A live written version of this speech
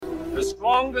The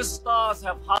strongest stars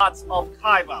have hearts of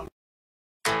Kyber.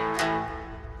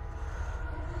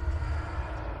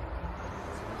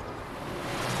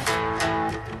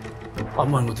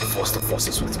 I'm one with the force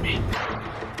is with me.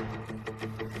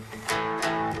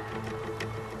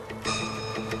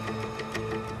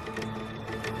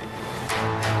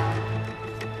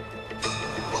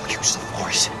 We'll use the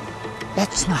force.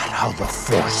 That's not how the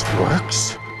force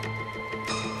works.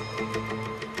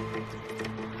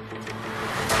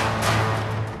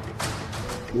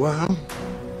 Well,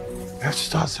 let's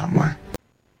start somewhere.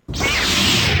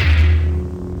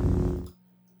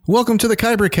 Welcome to the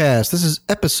Kyber117. This is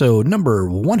episode number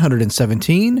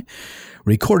 117,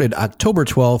 recorded October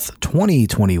 12th,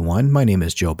 2021. My name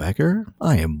is Joe Becker.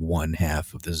 I am one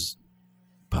half of this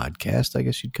podcast, I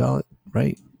guess you'd call it,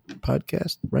 right?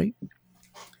 Podcast, right?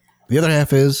 The other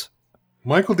half is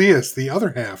Michael Diaz, the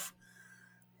other half.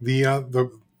 The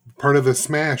part of the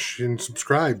smash and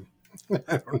subscribe.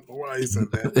 I don't know why I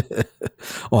said that.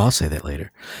 well, I'll say that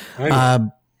later.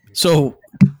 So,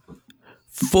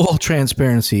 full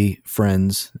transparency,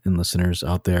 friends and listeners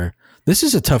out there, this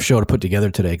is a tough show to put together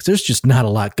today because there's just not a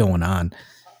lot going on.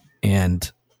 And,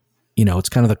 you know, it's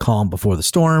kind of the calm before the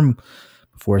storm,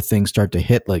 before things start to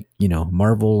hit like, you know,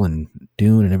 Marvel and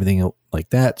Dune and everything like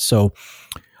that. So,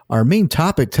 our main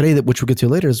topic today, which we'll get to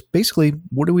later, is basically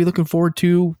what are we looking forward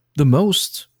to the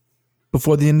most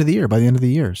before the end of the year, by the end of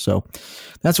the year. So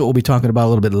that's what we'll be talking about a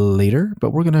little bit later,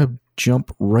 but we're going to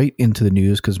jump right into the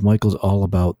news because Michael's all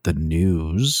about the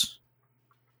news.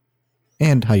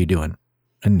 And how you doing?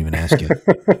 I didn't even ask you.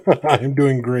 I'm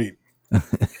doing great.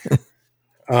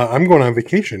 I'm going on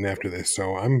vacation after this,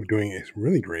 so I'm doing it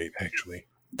really great, actually.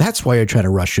 That's why you're trying to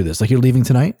rush through this. Like you're leaving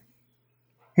tonight?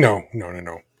 No.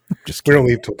 Just We kidding. don't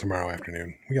leave till tomorrow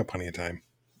afternoon. We got plenty of time.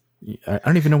 I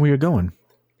don't even know where you're going.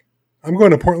 I'm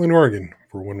going to Portland, Oregon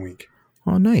for 1 week.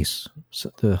 Oh, nice.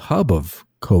 So the hub of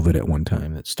COVID at one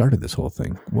time that started this whole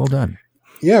thing. Well done.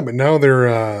 Yeah, but now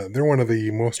they're one of the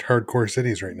most hardcore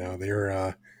cities right now.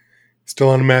 They're still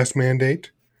on a mask mandate,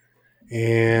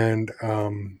 and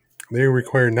they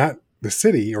require not the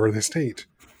city or the state,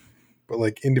 but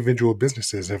like individual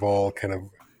businesses have all kind of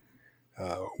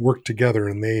worked together,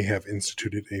 and they have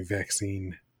instituted a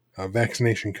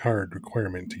vaccination card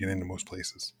requirement to get into most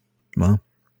places. Well,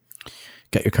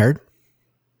 got your card?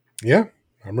 Yeah,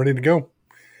 I'm ready to go.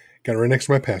 Got it right next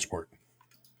to my passport.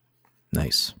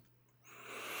 Nice.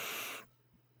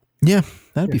 Yeah,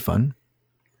 that'd be fun.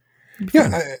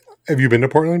 Have you been to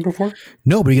Portland before?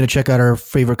 No, but are you going to check out our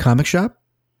favorite comic shop?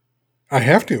 I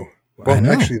have to. I Well,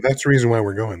 know. actually, that's the reason why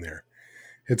we're going there.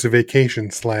 It's a vacation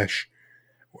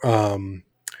 / our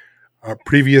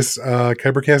previous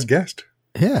Kybercast guest.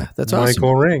 Yeah, that's awesome.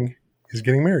 Michael Ring is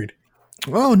getting married.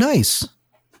 Oh, nice.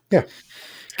 Yeah.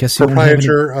 Guess he won't have any-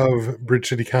 Proprietor of Bridge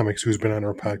City Comics, who's been on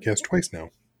our podcast twice now.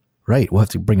 Right, we'll have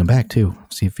to bring him back too.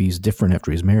 See if he's different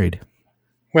after he's married.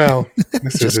 Well,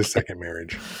 this is his second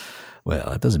marriage. Well,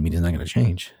 that doesn't mean he's not going to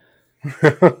change.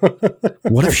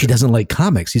 What if she doesn't like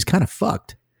comics? He's kind of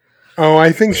fucked. Oh,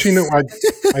 I think she knows.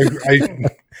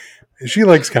 She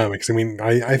likes comics. I mean,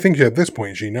 I think at this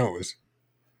point she knows.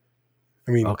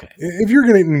 I mean, Okay. If you're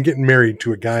going to get married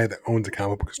to a guy that owns a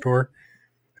comic book store,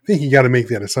 I think you got to make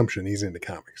that assumption he's into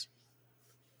comics.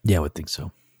 Yeah, I would think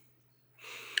so.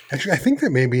 Actually, I think that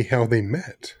may be how they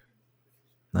met.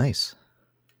 Nice.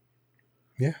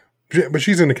 Yeah. But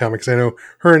she's into comics. I know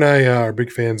her and I are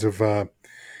big fans of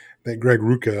that Greg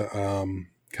Rucka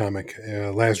comic,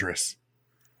 Lazarus.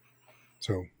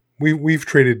 So we've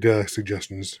traded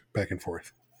suggestions back and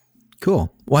forth.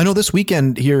 Cool. Well, I know this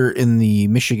weekend here in the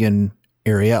Michigan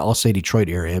area, I'll say Detroit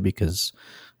area because,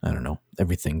 I don't know,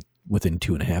 everything within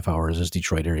 2.5 hours is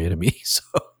Detroit area to me. So,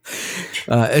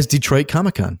 as Detroit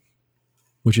Comic-Con,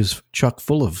 which is chock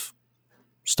full of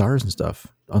stars and stuff,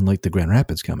 unlike the Grand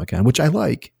Rapids Comic-Con, which I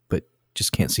like, but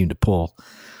just can't seem to pull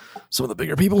some of the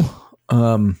bigger people.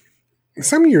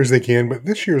 Some years they can, but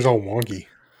this year's all wonky.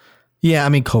 Yeah, I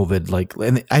mean, COVID,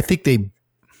 and I think they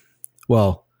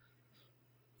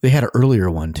had an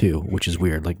earlier one too, which is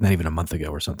weird, like not even a month ago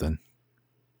or something.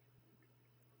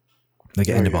 Like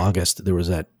end of August, there was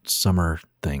that summer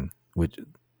thing, which,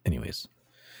 anyways.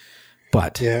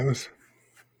 But yeah, it was.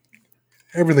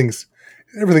 Everything's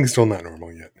still not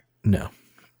normal yet. No,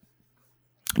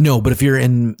 but if you're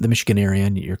in the Michigan area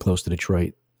and you're close to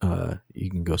Detroit, you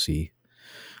can go see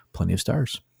plenty of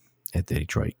stars at the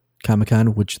Detroit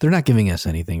Comic-Con, which they're not giving us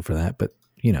anything for that, but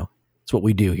you know, it's what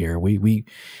we do here. We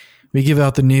give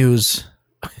out the news.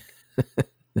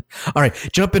 All right,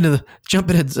 jump into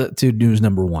to news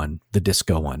number one, the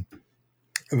disco one.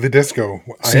 The disco.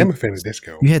 I am a fan of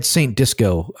disco. You had Saint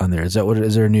Disco on there. Is that what it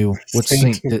is? There a new what's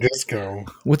Saint Disco?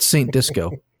 What's Saint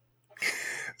Disco?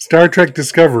 Star Trek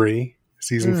Discovery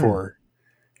season 4.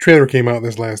 Trailer came out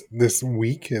this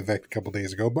week, in fact, a couple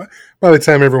days ago. But by the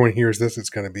time everyone hears this, it's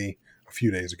going to be a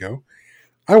few days ago.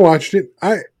 I watched it.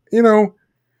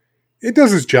 It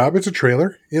does its job. It's a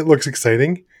trailer. It looks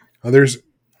exciting. I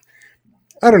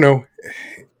don't know.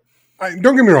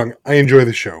 Don't get me wrong. I enjoy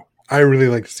the show. I really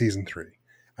liked season 3.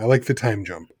 I like the time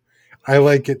jump. I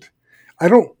like it. I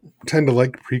don't tend to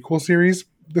like prequel series.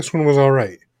 This one was all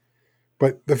right.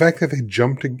 But the fact that they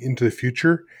jumped into the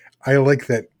future, I like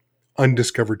that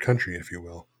undiscovered country, if you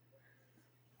will.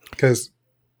 Because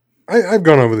I've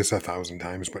gone over this 1,000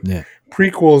 times, but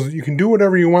prequels, you can do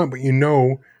whatever you want, but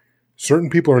certain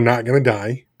people are not going to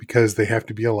die because they have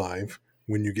to be alive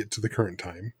when you get to the current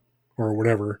time or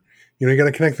whatever. You got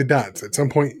to connect the dots. At some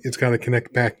point, it's got to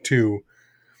connect back to,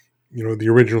 the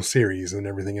original series and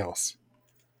everything else.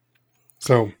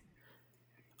 So,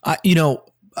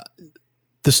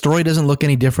 the story doesn't look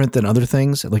any different than other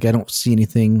things. Like I don't see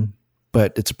anything,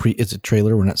 but it's a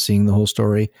trailer. We're not seeing the whole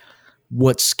story.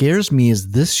 What scares me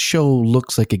is this show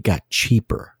looks like it got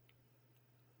cheaper.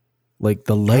 Like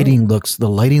the lighting looks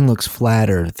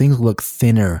flatter. Things look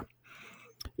thinner.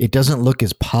 It doesn't look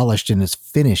as polished and as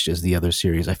finished as the other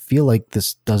series. I feel like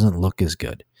this doesn't look as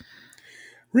good.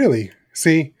 Really?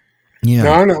 See,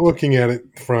 now I'm not looking at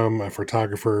it from a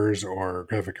photographer's or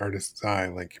graphic artist's eye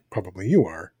like probably you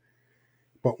are.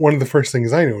 But one of the first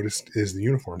things I noticed is the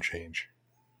uniform change.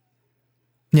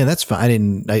 Yeah, that's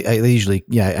fine. I usually,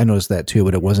 I noticed that too,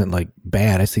 but it wasn't like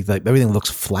bad. I think like everything looks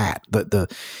flat.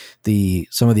 The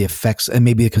some of the effects, and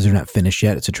maybe because they're not finished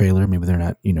yet, it's a trailer. Maybe they're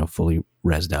not, fully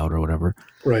rezzed out or whatever.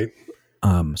 Right.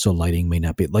 So lighting may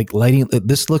not be like lighting.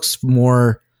 This looks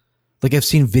more like I've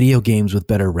seen video games with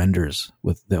better renders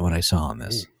than what I saw on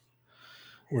this.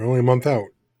 We're only a month out,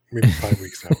 maybe 5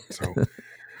 weeks out. So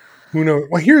who knows?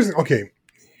 Well, okay.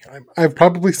 I've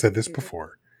probably said this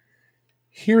before.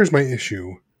 Here's my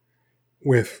issue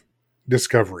with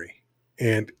Discovery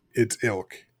and its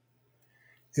ilk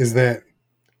is that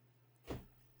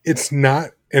it's not,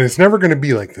 and it's never going to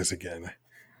be like this again,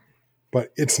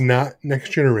 but it's not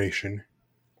Next Generation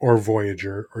or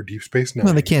Voyager or Deep Space Nine.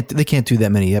 Well, they can't do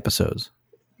that many episodes.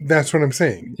 That's what I'm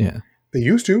saying. Yeah. They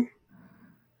used to.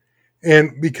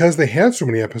 And because they had so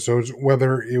many episodes,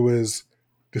 whether it was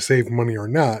to save money or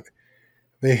not,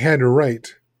 they had to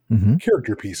write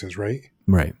character pieces, right?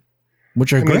 Right.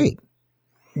 Which are great.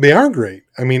 They are great.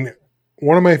 I mean,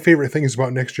 one of my favorite things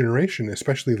about Next Generation,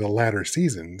 especially the latter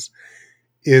seasons,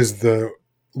 is the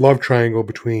love triangle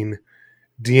between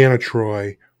Deanna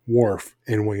Troi, Worf,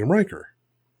 and William Riker.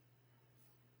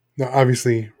 Now,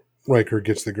 obviously, Riker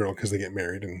gets the girl because they get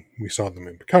married, and we saw them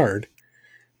in Picard.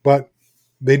 But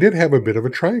they did have a bit of a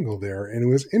triangle there, and it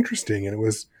was interesting. And it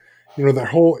was, that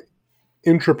whole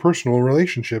intrapersonal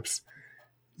relationships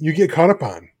you get caught up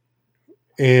on.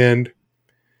 And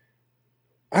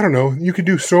I don't know, you could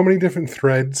do so many different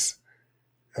threads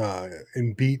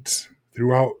and beats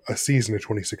throughout a season of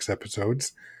 26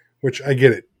 episodes, which I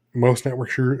get it. Most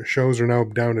network shows are now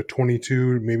down to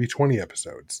 22, maybe 20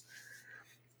 episodes.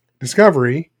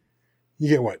 Discovery, you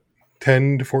get what,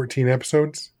 10 to 14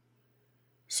 episodes?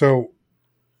 So,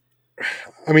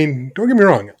 I mean, don't get me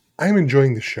wrong, I'm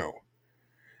enjoying the show.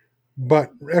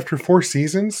 But after 4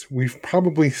 seasons, we've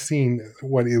probably seen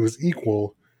what it was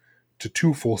equal to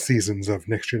 2 full seasons of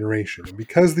Next Generation. And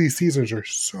because these seasons are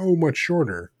so much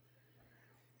shorter,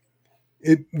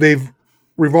 they've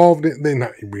evolved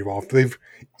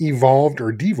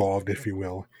or devolved, if you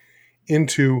will,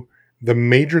 into the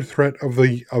major threat of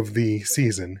the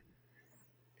season.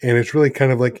 And it's really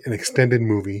kind of like an extended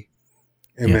movie.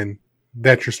 And then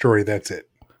that's your story. That's it.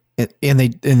 And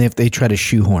if they try to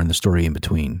shoehorn the story in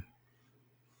between.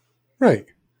 Right.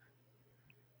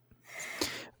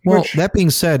 Well, that being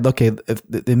said, okay, if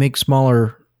they make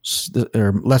smaller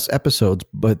or less episodes,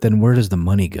 but then where does the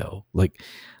money go? Like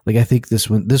I think this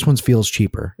one feels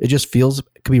cheaper. It just feels,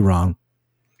 it could be wrong.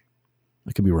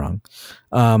 I could be wrong.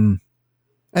 I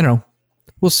don't know.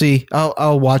 We'll see.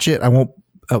 I'll watch it. I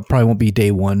probably won't be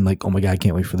day one. Like, oh my God, I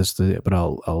can't wait for this but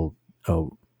I'll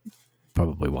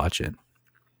probably watch it.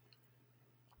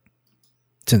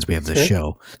 Since we have this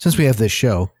show.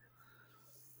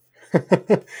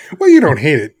 Well, you don't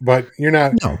hate it, but you're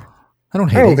not. No, I don't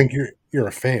hate it. I don't think you're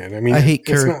a fan. I mean, I hate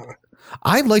character.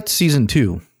 I liked season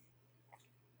 2.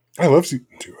 I love season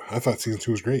 2. I thought season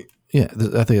 2 was great. Yeah,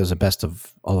 I think it was the best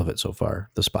of all of it so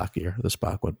far. The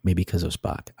Spock one, maybe because of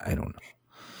Spock. I don't know.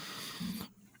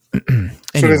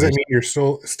 So does that mean you're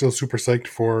still super psyched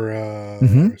for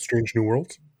Strange New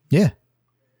Worlds? Yeah.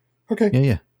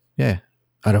 Okay. Yeah.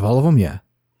 Out of all of them, yeah.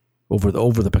 Over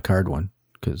the Picard one,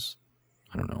 because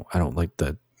I don't know. I don't like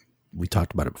we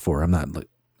talked about it before. I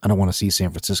don't want to see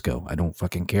San Francisco. I don't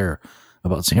fucking care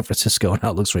about San Francisco and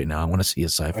how it looks right now. I want to see a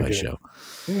sci-fi show.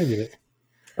 Yeah, I get it.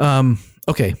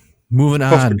 Okay. Moving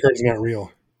Plus, on. Picard's not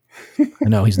real.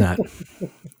 No, he's not.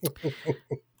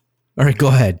 All right, go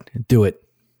ahead. Do it.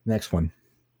 Next one.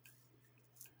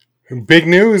 Big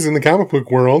news in the comic book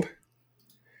world.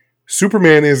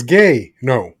 Superman is gay.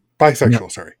 No, bisexual, No.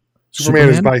 sorry. Superman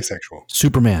is bisexual.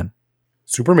 Superman.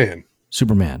 Kal-El.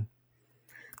 Superman.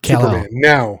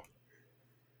 Now,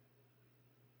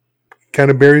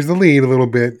 kind of buries the lead a little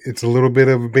bit. It's a little bit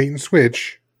of a bait and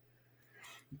switch.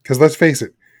 Because let's face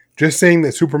it, just saying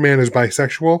that Superman is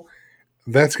bisexual,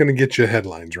 that's going to get you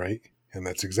headlines, right? And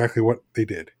that's exactly what they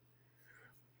did.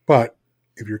 But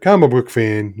if you're a comic book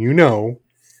fan, you know,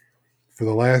 for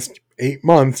the last 8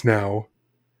 months now,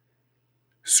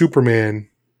 Superman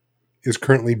is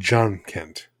currently John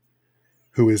Kent,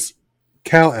 who is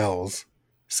Kal-El's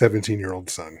 17-year-old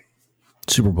son.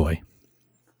 Superboy.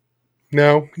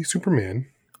 No, he's Superman.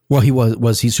 Well,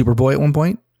 was he Superboy at one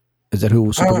point? Is that who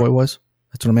Superboy was?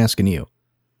 That's what I'm asking you.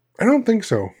 I don't think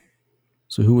so.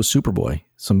 So who was Superboy?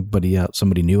 Somebody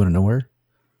new out of nowhere?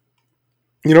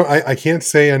 You know, I can't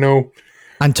say I know.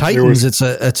 On Titans, it's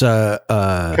a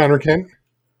Connor Kent.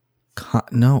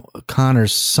 No,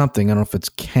 Connor's something. I don't know if it's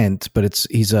Kent, but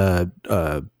he's a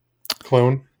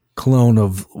clone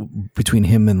of between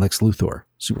him and Lex Luthor,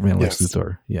 Superman. Lex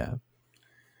Luthor. Yeah.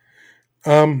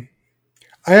 I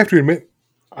have to admit,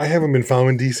 I haven't been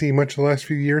following DC much the last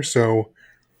few years, so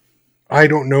I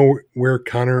don't know where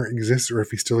Connor exists or if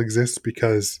he still exists,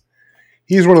 because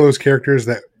he's one of those characters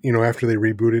that, you know, after they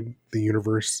rebooted the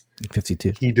universe,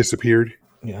 52, he disappeared.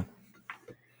 Yeah.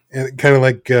 And kind of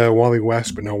like Wally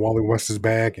West, but now Wally West is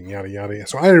back and yada, yada.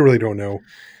 So I really don't know.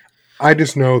 I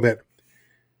just know that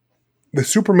the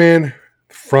Superman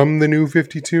from the new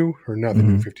 52, or not the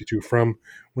new 52, from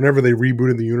whenever they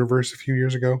rebooted the universe a few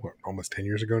years ago, almost 10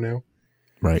 years ago now.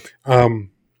 Right. When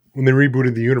they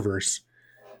rebooted the universe,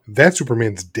 that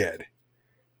Superman's dead.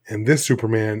 And this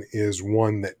Superman is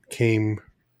one that came,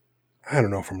 I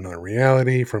don't know, from another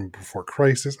reality, from before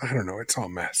Crisis. I don't know. It's all a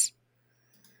mess.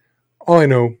 All I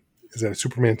know is that it's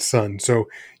Superman's son. So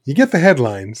you get the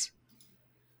headlines,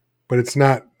 but it's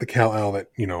not the Kal-El that,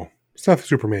 you know, it's not the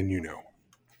Superman you know.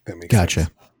 That makes sense.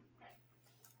 Gotcha.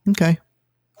 Okay.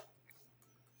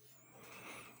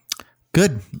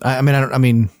 Good. I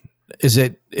mean, is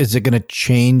it going to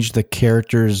change the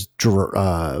character's?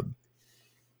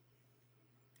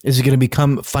 Is it going to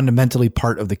become fundamentally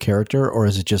part of the character, or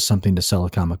is it just something to sell a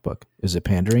comic book? Is it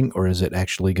pandering, or is it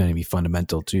actually going to be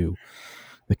fundamental to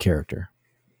the character?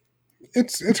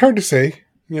 It's hard to say,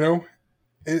 you know.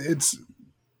 It's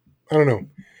I don't know,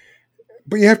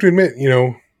 but you have to admit, you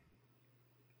know,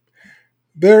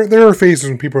 there are phases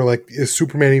when people are like, "Is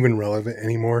Superman even relevant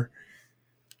anymore?"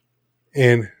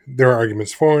 And there are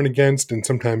arguments for and against, and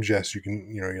sometimes yes, you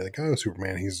can, you know, you're like, "Oh,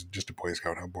 Superman, he's just a Boy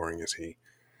Scout. How boring is he?"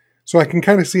 So I can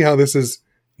kind of see how this is,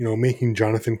 you know, making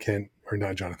John Kent.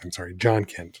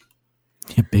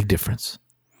 Yeah, big difference.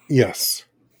 Yes,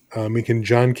 making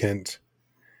John Kent,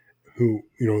 who,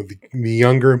 you know, the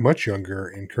younger, much younger,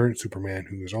 and current Superman,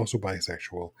 who is also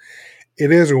bisexual.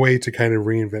 It is a way to kind of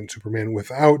reinvent Superman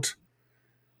without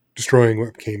destroying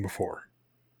what came before.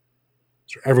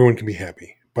 So everyone can be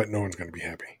happy, but no one's going to be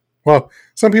happy. Well,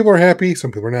 some people are happy,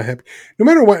 some people are not happy. No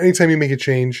matter what, anytime you make a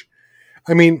change,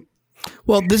 I mean...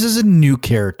 Well, this is a new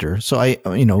character, so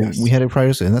we had a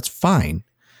prior, and that's fine.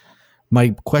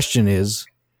 My question is,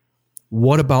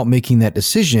 what about making that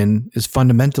decision is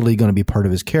fundamentally going to be part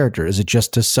of his character? Is it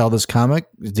just to sell this comic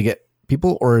to get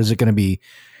people, or is it going to be,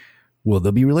 will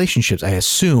there be relationships? I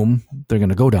assume they're going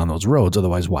to go down those roads.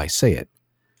 Otherwise, why say it?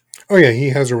 Oh yeah, he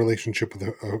has a relationship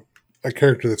with a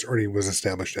character that's already was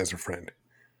established as a friend.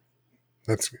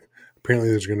 That's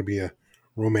apparently there's going to be a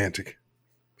romantic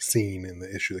scene in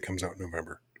the issue that comes out in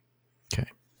November. Okay.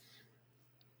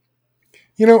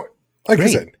 You know, like Great.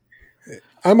 I said,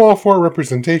 I'm all for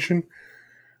representation.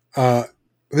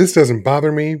 This doesn't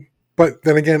bother me, but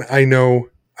then again, I know,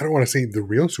 I don't want to say the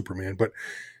real Superman, but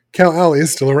Kal-El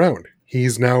is still around.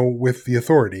 He's now with the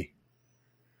Authority.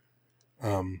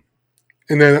 And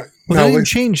then they didn't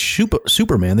change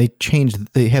Superman.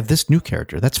 They have this new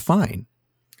character. That's fine.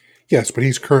 Yes, but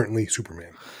he's currently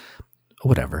Superman.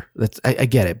 Whatever. I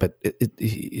get it, but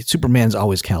Superman's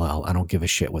always Kal-El. I don't give a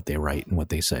shit what they write and what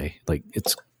they say. Like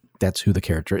that's who the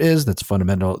character is. That's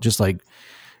fundamental. Just like,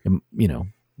 you know,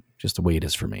 just the way it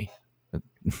is for me.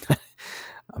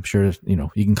 I'm sure, you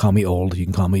can call me old, you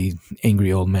can call me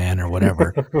angry old man or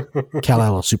whatever.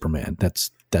 Kal-El Superman.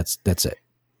 That's it.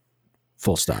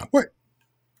 Full stop. What?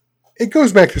 It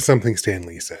goes back to something Stan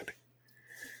Lee said.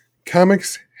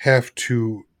 Comics have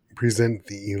to present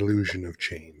the illusion of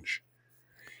change.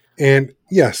 And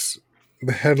yes,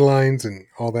 the headlines and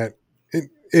all that, it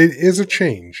is a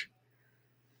change.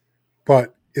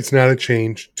 But it's not a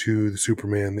change to the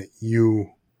Superman that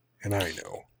you and I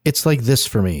know. It's like this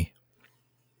for me.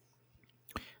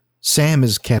 Sam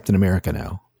is Captain America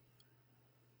now,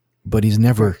 but he's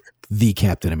never the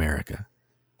Captain America.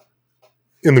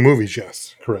 In the movies,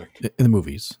 yes, correct. In the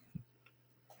movies.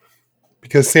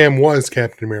 Because Sam was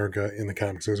Captain America in the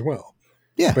comics as well.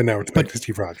 Yeah. But now it's back to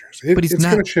Steve Rogers. But it's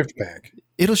going to shift back.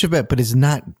 It'll shift back, but it's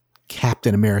not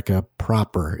Captain America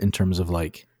proper in terms of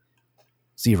like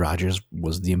Steve Rogers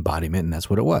was the embodiment and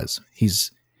that's what it was.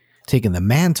 He's taken the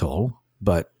mantle,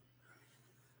 but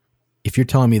if you're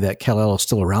telling me that Kal-El is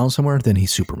still around somewhere, then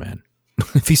he's Superman.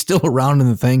 If he's still around in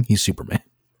the thing, he's Superman.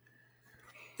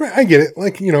 Right, I get it.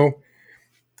 Like,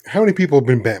 how many people have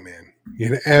been Batman?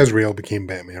 Azrael became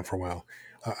Batman for a while.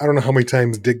 I don't know how many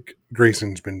times Dick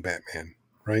Grayson's been Batman,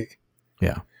 right?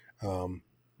 Yeah.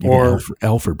 Or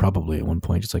Alfred probably at one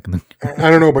point, just like in the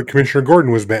I don't know, but Commissioner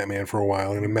Gordon was Batman for a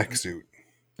while in a mech suit.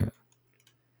 Yeah.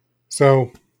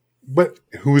 So, but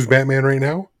who's Batman right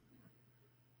now?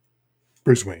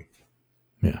 Bruce Wayne.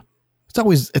 Yeah. It's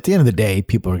always, at the end of the day,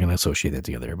 people are going to associate that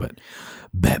together, but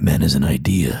Batman is an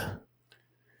idea.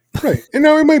 Right. And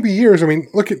now it might be years. I mean,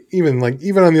 look at even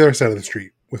on the other side of the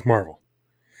street with Marvel.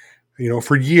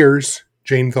 For years,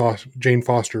 Jane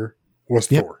Foster was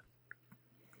Thor.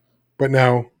 But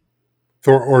now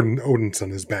Thor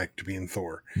Odinson is back to being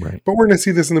Thor. Right. But we're going to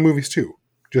see this in the movies too.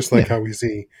 Just like how we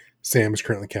see Sam is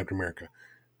currently Captain America.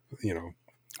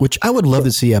 Which I would love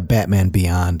to see a Batman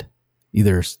Beyond,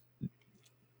 either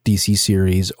DC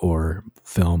series or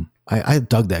film. I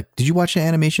dug that. Did you watch the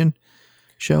animation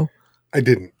show? I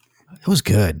didn't. It was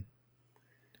good.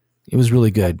 It was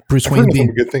really good. Bruce I've Wayne heard being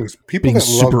some good things. People being that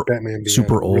super, love Batman Beyond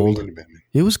super are really old. into Batman.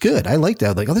 It was good. I liked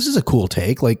that. Like, oh, this is a cool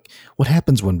take. Like, what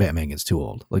happens when Batman gets too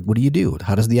old? Like, what do you do?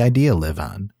 How does the idea live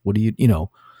on? What do you?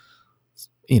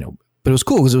 But it was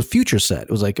cool. It was a future set.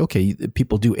 It was like, okay,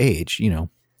 people do age.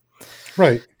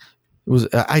 Right. It was.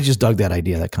 I just dug that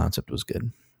idea. That concept was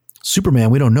good. Superman,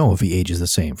 we don't know if he ages the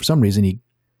same. For some reason, he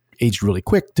aged really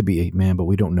quick to be a man, but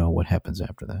we don't know what happens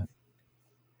after that.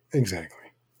 Exactly.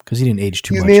 Because he didn't age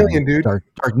too He's much. an alien, dude.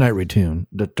 Dark Knight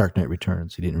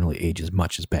Returns. He didn't really age as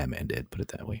much as Batman did, put it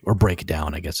that way. Or break it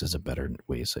down, I guess is a better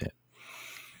way to say it.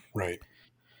 Right.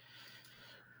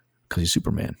 Because he's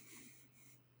Superman.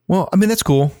 Well, I mean, that's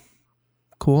cool.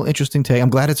 Cool, interesting take. I'm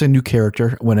glad it's a new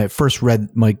character. When I first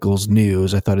read Michael's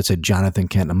news, I thought it said Jonathan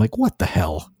Kent. I'm like, what the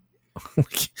hell?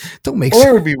 Don't make Well,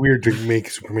 that would be weird to make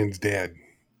Superman's dad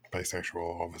bisexual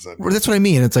all of a sudden. Well, that's what I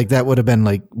mean. It's like that would have been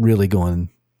like really going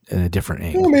in a different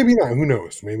angle. Well, maybe not. Who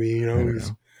knows? Maybe,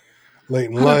 he's late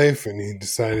in life and he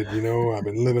decided, I've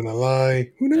been living a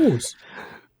lie. Who knows?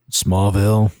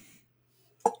 Smallville.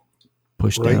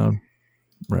 Pushed down.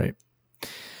 Right.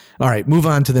 All right. Move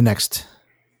on to the next,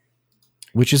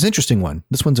 which is an interesting one.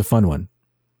 This one's a fun one.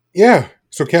 Yeah.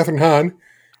 So Catherine Hahn,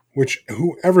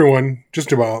 everyone,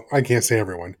 just about, I can't say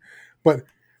everyone, but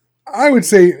I would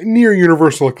say near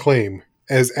universal acclaim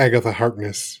as Agatha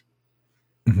Harkness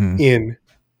in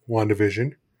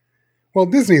WandaVision. Well,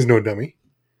 Disney's no dummy.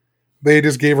 They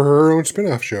just gave her own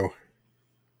spin-off show.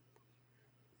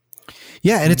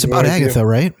 Yeah, and it's about Agatha,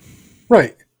 right?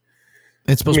 Right.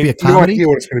 It's supposed to be a comedy? No idea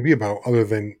what it's going to be about other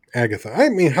than Agatha. I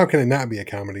mean, how can it not be a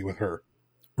comedy with her?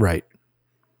 Right.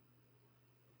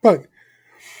 But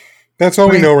that's all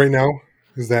we know right now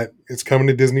is that it's coming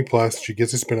to Disney Plus. She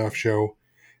gets a spin-off show.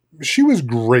 She was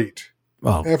great.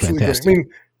 Oh, absolutely fantastic. Great.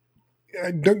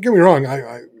 I mean, don't get me wrong.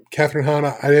 Catherine Hahn,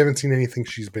 I haven't seen anything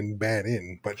she's been bad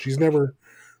in, but she's never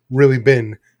really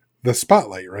been the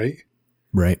spotlight, right?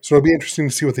 Right. So it'll be interesting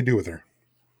to see what they do with her.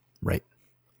 Right.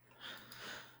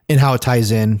 And how it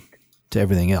ties in to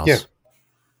everything else. Yeah.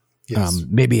 Yes.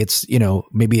 Maybe it's,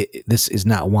 maybe this is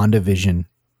not WandaVision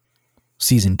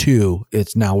season 2.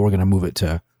 It's now we're going to move it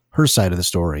to her side of the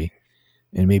story.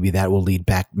 And maybe that will lead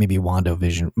back. Maybe Wanda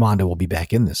will be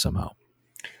back in this somehow.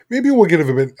 Maybe we'll get a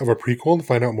bit of a prequel to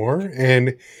find out more.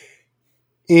 And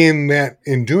in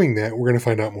doing that, we're going to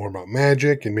find out more about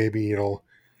magic, and maybe it'll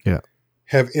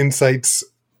have insights.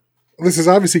 This is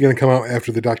obviously going to come out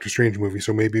after the Doctor Strange movie,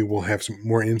 so maybe we'll have some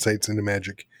more insights into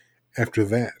magic after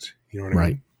that. You know what I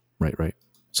mean? Right.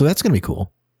 So that's going to be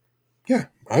cool. Yeah,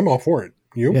 I'm all for it.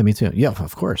 You? Yeah, me too. Yeah,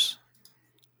 of course.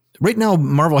 Right now,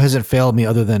 Marvel hasn't failed me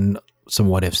other than some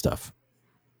what if stuff.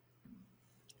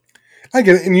 I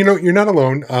get it, and you're not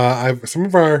alone. Some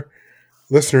of our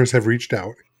listeners have reached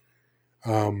out.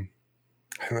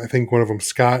 I think one of them,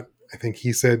 Scott. I think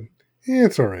he said, "Yeah,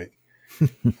 it's all right."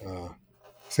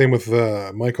 Same with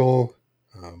Michael.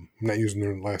 I'm not using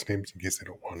their last names in case they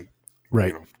don't want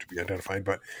to be identified.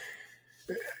 But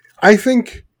I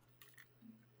think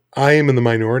I am in the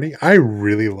minority. I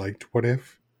really liked What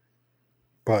If,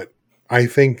 but I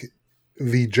think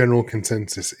the general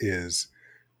consensus is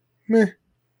meh.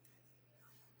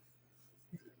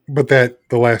 But that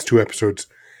the last 2 episodes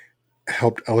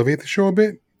helped elevate the show a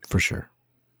bit. For sure.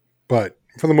 But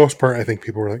for the most part, I think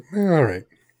people were like, all right.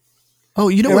 Oh,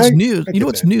 you know And what's news? I You know get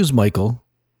what's that. news, Michael?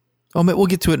 Oh, we'll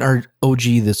get to it in our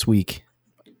OG this week.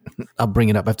 I'll bring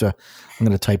it up. I'm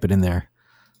going to type it in there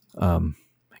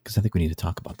because I think we need to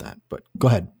talk about that. But go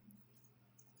ahead.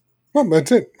 Well,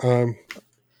 that's it.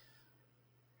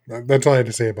 That's all I had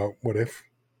to say about What If.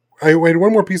 I had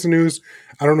one more piece of news.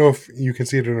 I don't know if you can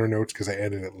see it in our notes because I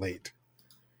added it late.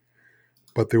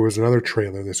 But there was another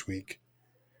trailer this week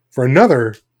for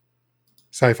another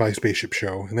sci-fi spaceship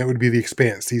show, and that would be The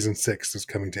Expanse. Season 6 is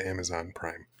coming to Amazon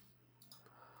Prime.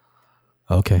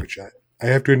 Okay. Which I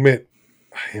have to admit,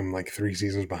 I am like 3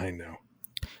 seasons behind now.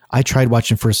 I tried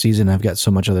watching first season. I've got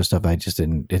so much other stuff.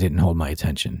 It didn't hold my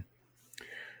attention.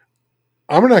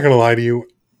 I'm not going to lie to you.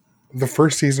 The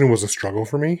first season was a struggle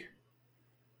for me.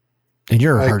 And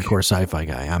you're a hardcore sci-fi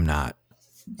guy. I'm not.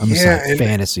 I'm a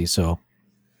fantasy. So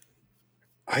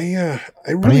I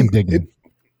really am digging.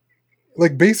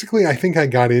 Basically, I think I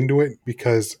got into it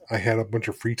because I had a bunch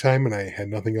of free time and I had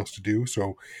nothing else to do.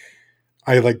 So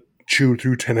I chewed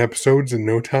through 10 episodes in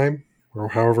no time, or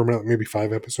however, maybe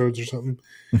 5 episodes or something.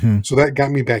 Mm-hmm. So that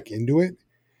got me back into it.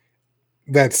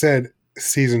 That said,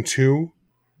 season 2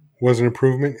 was an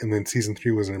improvement, and then season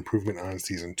 3 was an improvement on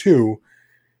season 2.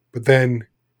 But then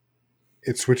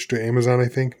it switched to Amazon, I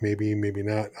think. Maybe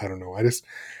not. I don't know.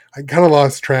 I kind of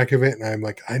lost track of it, and I'm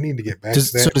like, I need to get back to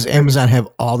that. So does Amazon have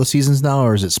all the seasons now,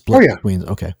 or is it split between?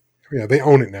 Okay. Yeah, they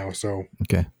own it now, so.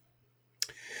 Okay.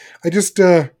 I just,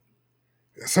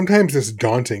 sometimes it's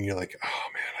daunting. You're like, oh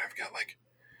man, I've got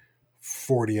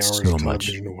 40 hours of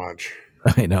television to watch.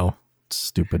 I know. It's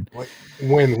stupid.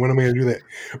 When am I going to do that?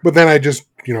 But then I just,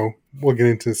 we'll get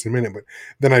into this in a minute, but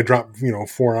then I dropped,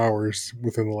 4 hours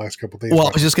within the last couple of days. Well,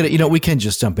 I was just going to, we can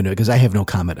just jump into it because I have no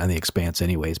comment on The Expanse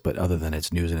anyways, but other than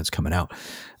it's news and it's coming out.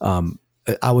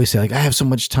 I always say I have so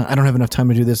much time. I don't have enough time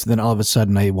to do this. And then all of a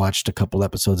sudden I watched a couple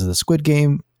episodes of the Squid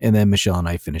Game, and then Michelle and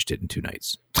I finished it in 2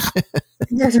 nights. I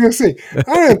was going to say, I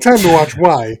don't have time to watch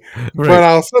why, but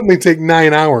I'll suddenly take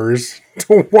 9 hours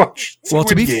to watch Squid Well,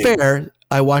 to be Game. fair,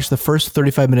 I watched the first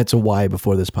 35 minutes of Why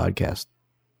before this podcast.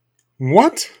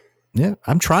 What? Yeah,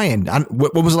 I'm trying.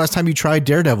 What was the last time you tried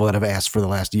Daredevil that I've asked for the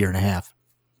last year and a half?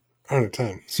 Out of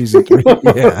time. Season 3.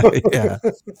 Yeah.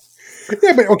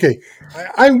 Yeah, but okay.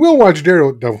 I will watch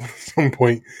Daredevil at some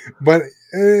point, but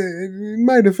in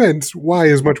my defense, Why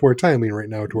is much more timely right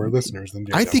now to our listeners than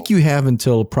Daredevil. I think you have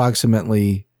until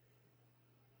approximately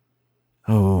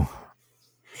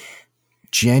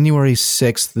January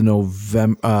 6th,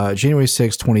 January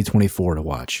 6th, 2024 to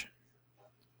watch.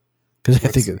 Because I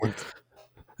think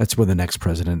that's where the next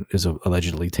president is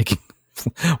allegedly taking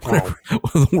whenever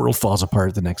the world falls apart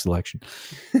at the next election.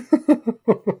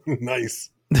 Nice.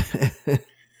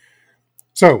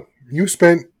 So you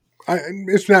spent,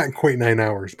 it's not quite 9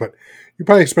 hours, but you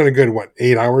probably spent a good,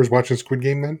 8 hours watching Squid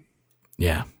Game then?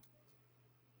 Yeah.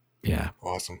 Yeah.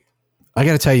 Awesome. I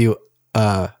got to tell you,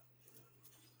 the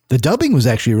dubbing was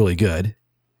actually really good.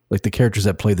 Like the characters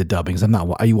that play the dubbings.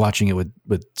 Are you watching it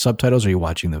with subtitles or are you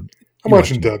watching the? I'm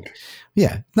watching dubbed.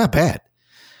 Yeah, not bad.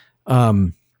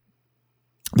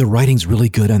 The writing's really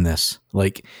good on this.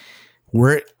 Like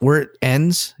where it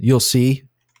ends, you'll see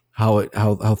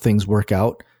how things work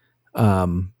out.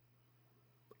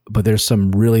 But there's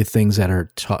some really things that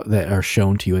are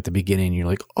shown to you at the beginning. You're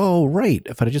like, oh right,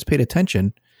 if I'd have just paid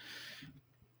attention.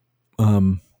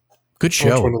 Good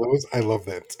show. Which one of those? I love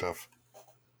that stuff.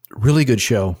 Really good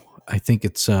show. I think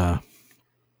it's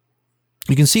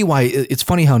you can see why it's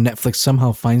funny how Netflix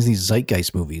somehow finds these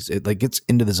zeitgeist movies. It gets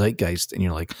into the zeitgeist and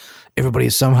you're like, everybody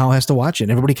somehow has to watch it.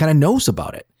 And everybody kind of knows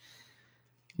about it.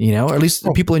 Or at least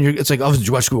the people in it's like, oh, did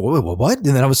you watch what? And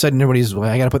then all of a sudden everybody's,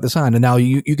 I got to put this on. And now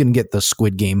you can get the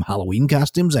Squid Game Halloween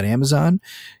costumes at Amazon.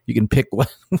 You can pick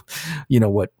what you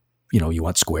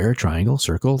want square, triangle,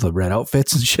 circle, the red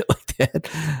outfits and shit like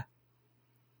that.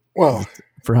 Well,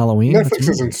 for Halloween, Netflix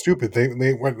isn't stupid.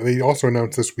 They also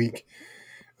announced this week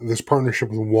this partnership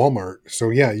with Walmart. So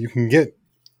yeah, you can get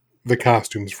the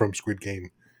costumes from Squid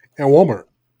Game at Walmart.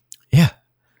 Yeah,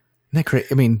 isn't that crazy?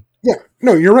 I mean, Yeah,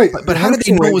 no, you're right. But how did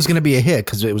they know it was going to be a hit?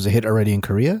 Because it was a hit already in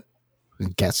Korea? I'm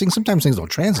guessing sometimes things don't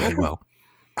translate well.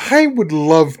 I would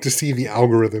love to see the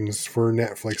algorithms for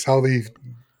Netflix, how they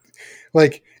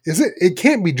like. It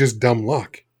can't be just dumb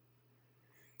luck,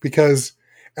 because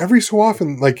every so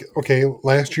often, like, okay,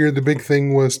 last year the big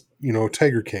thing was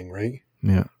Tiger King, right?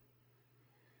 Yeah.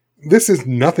 This is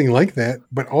nothing like that,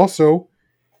 but also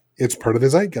it's part of the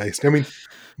zeitgeist. I mean,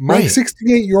 my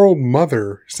 68-year-old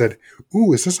mother said,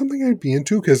 "Ooh, is this something I'd be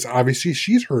into?" Because obviously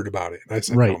she's heard about it. And I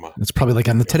said, right. "No, Mom." It's probably like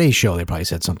on the Today Show. They probably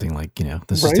said something like,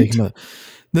 this Right? is taking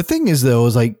the thing is, though,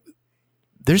 is like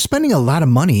they're spending a lot of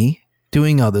money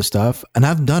doing all this stuff. And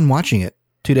I'm done watching it.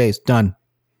 2 days, done.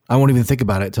 I won't even think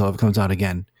about it until it comes out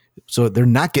again. So they're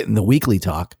not getting the weekly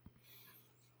talk.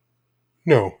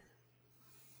 No.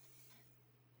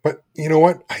 But you know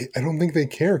what? I don't think they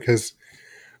care, because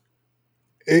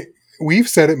we've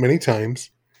said it many times,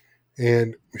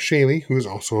 and Shaylee, who is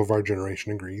also of our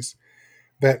generation, agrees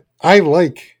that I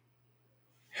like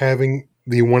having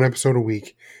the one episode a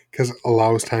week because it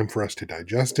allows time for us to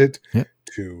digest it,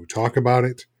 to talk about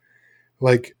it.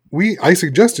 Like I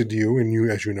suggested to you, and you,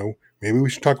 as you know, maybe we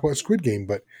should talk about Squid Game,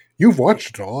 but you've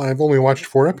watched it all. I've only watched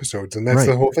 4 episodes, and that's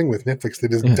the whole thing with Netflix. They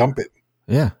just dump it.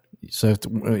 Yeah. So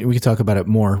we can talk about it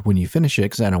more when you finish it,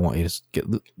 because I don't want you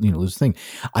to lose the thing.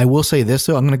 I will say this,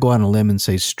 though. I'm going to go on a limb and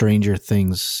say Stranger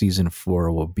Things season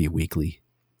 4 will be weekly.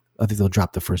 I think they'll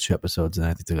drop the first 2 episodes, and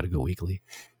I think they're going to go weekly.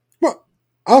 Well,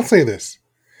 I'll say this.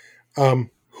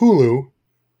 Hulu,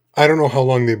 I don't know how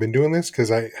long they've been doing this, because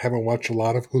I haven't watched a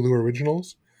lot of Hulu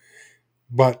originals,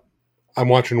 but I'm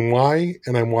watching Y,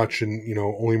 and I'm watching,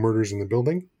 Only Murders in the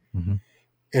Building. Mm-hmm.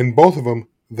 And both of them,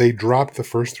 they dropped the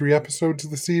first 3 episodes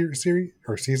of the series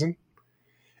or season,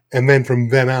 and then from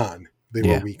then on, they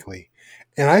were weekly.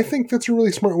 And I think that's a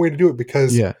really smart way to do it,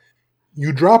 because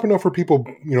you drop enough for people,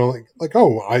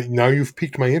 now you've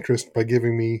piqued my interest by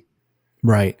giving me.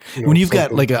 Right. When you've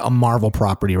got like a Marvel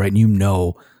property, right, and you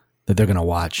know that they're going to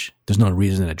watch, there's no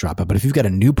reason to drop it. But if you've got a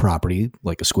new property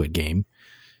like a Squid Game,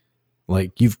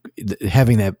 like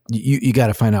having that, you got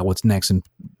to find out what's next, and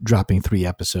dropping 3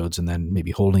 episodes and then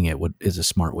maybe holding it is a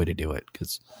smart way to do it,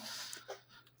 because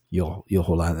you'll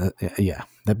hold on. Yeah,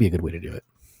 that'd be a good way to do it.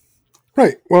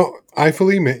 Right. Well, I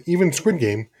fully admit, even Squid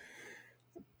Game,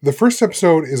 the first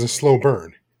episode is a slow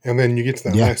burn, and then you get to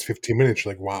that last 15 minutes,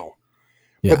 you're like, wow.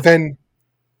 Yeah. But then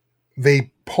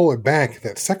they pull it back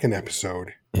that second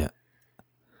episode. Yeah.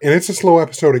 And it's a slow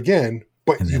episode again,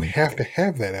 but you have to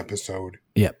have that episode.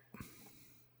 Yep.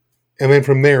 And then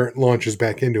from there, it launches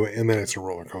back into it, and then it's a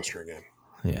roller coaster again.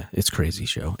 Yeah, it's a crazy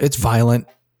show. It's violent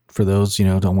for those,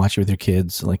 don't watch it with your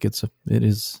kids. Like it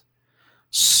is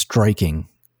striking,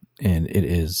 and it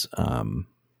is,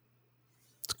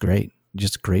 it's great.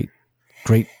 Just great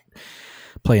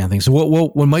play on things. So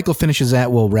when Michael finishes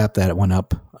that, we'll wrap that one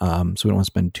up. So we don't want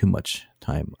to spend too much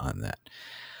time on that.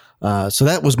 So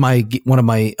that was one of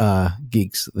my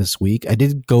geeks this week. I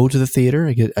did go to the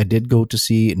theater. I did go to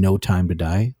see No Time to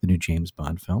Die, the new James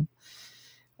Bond film.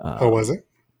 How was it?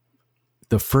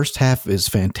 The first half is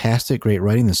fantastic, great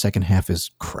writing. The second half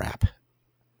is crap.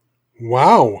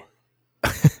 Wow.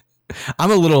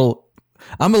 I'm a little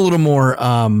more.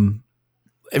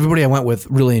 Everybody I went with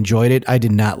really enjoyed it. I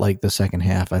did not like the second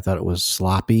half. I thought it was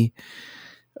sloppy.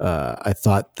 I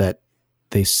thought that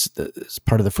as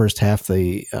part of the first half,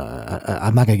 I'm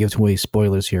not going to give away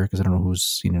spoilers here because I don't know who's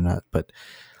seen it or not, but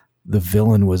the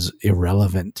villain was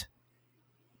irrelevant.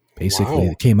 Basically,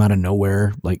 It came out of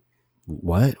nowhere. Like,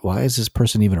 what? Why is this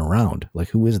person even around? Like,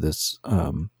 who is this?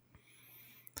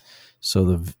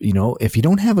 So if you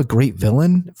don't have a great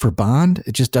villain for Bond,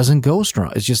 it just doesn't go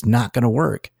strong. It's just not going to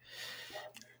work.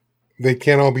 They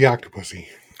can't all be Octopussy.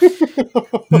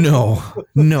 No.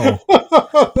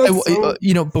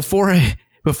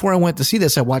 Before I went to see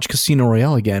this, I watched Casino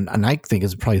Royale again, and I think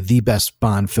it's probably the best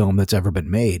Bond film that's ever been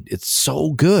made. It's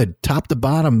so good, top to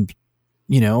bottom.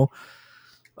 The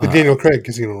Daniel Craig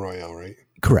Casino Royale, right?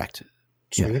 Correct.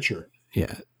 Signature.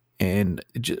 Yeah, and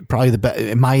probably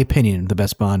in my opinion, the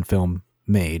best Bond film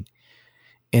made,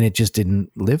 and it just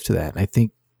didn't live to that. I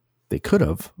think they could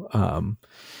have.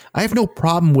 I have no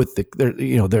problem with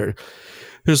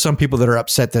there's some people that are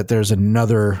upset that there's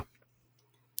another.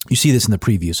 You see this in the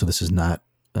preview, so this is not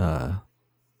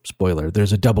spoiler.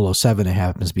 There's a 007 that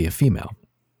happens to be a female.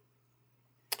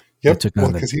 Yep,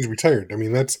 because he's retired. I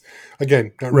mean, that's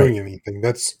again not ruining anything.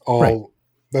 That's all. Right.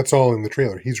 That's all in the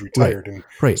trailer. He's retired, and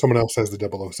someone else has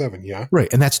the 007. Yeah, right,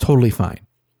 and that's totally fine.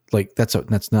 Like that's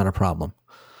not a problem.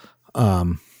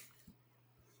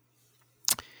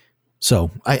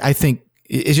 So I think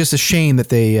it's just a shame that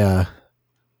they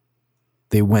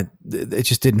it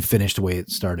just didn't finish the way it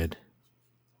started.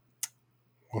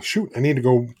 Well, shoot, I need to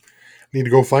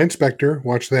go find Spectre,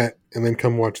 watch that, and then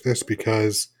come watch this,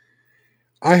 because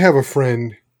I have a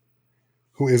friend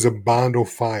who is a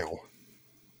Bondophile,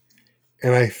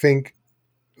 and I think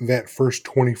that first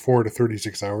 24 to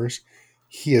 36 hours,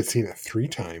 he had seen it 3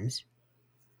 times,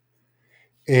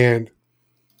 and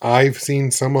I've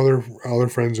seen some other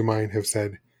friends of mine have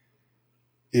said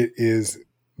it is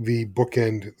the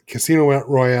bookend. Casino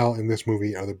Royale and this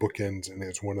movie are the bookends, and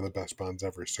it's one of the best Bonds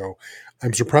ever. So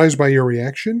I'm surprised by your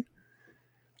reaction.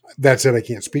 That said, I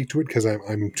can't speak to it because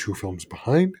I'm 2 films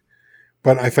behind,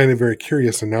 but I find it very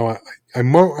curious, and now I'm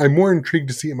more intrigued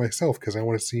to see it myself because I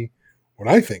want to see what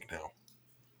I think now.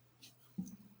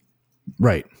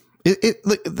 Right.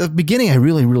 The beginning, I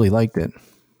really, really liked it.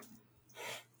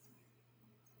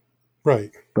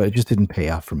 Right. But it just didn't pay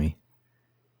off for me.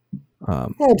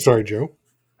 I'm sorry, Joe.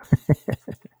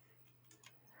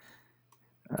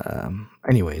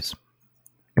 Anyways.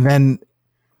 And then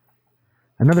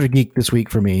another geek this week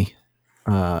for me,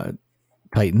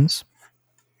 Titans.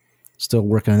 Still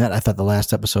working on that. I thought the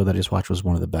last episode that I just watched was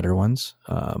one of the better ones.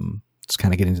 It's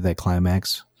kind of getting to that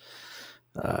climax.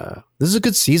 This is a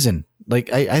good season.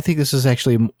 Like I think this is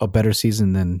actually a better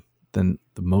season than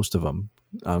the most of them,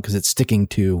 because it's sticking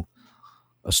to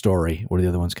a story where the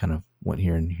other ones kind of went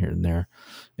here and there,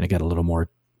 and it got a little more.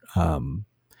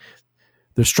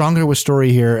 They're stronger with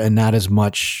story here, and not as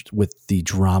much with the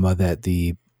drama that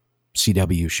the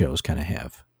CW shows kind of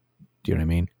have. Do you know what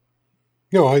I mean?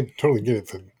 No, I totally get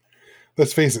it.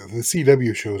 Let's face it, the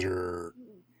CW shows are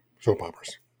soap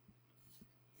operas.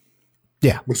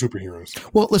 Yeah. With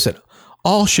superheroes. Well, listen,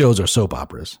 all shows are soap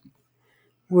operas.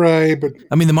 Right, but...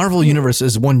 I mean, the Marvel Universe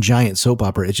is one giant soap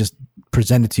opera. It's just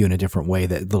presented to you in a different way,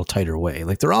 that little tighter way.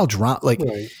 Like, they're all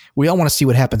right. We all want to see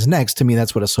what happens next. To me,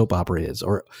 that's what a soap opera is.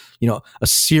 Or, a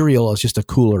serial is just a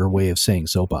cooler way of saying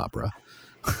soap opera.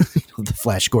 The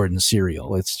Flash Gordon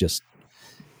serial. It's just,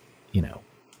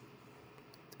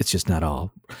 it's just not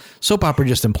all. Soap opera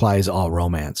just implies all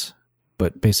romance.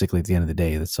 But basically, at the end of the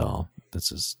day, that's all.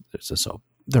 It's a soap.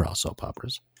 They're all soap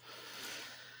operas.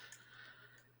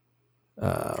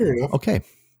 Fair enough. Okay.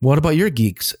 What about your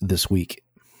geeks this week?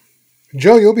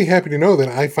 Joe, you'll be happy to know that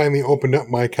I finally opened up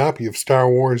my copy of Star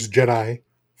Wars Jedi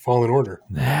Fallen Order.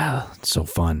 Yeah, it's so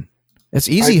fun. It's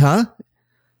easy, huh?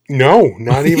 No,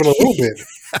 not even a little bit.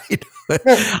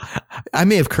 I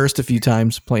may have cursed a few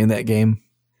times playing that game.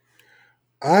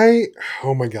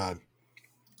 Oh my God.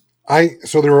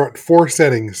 So there are 4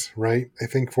 settings, right? I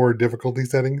think 4 difficulty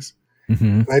settings.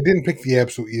 Mm-hmm. I didn't pick the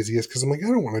absolute easiest because I'm like, I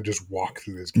don't want to just walk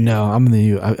through this game. No,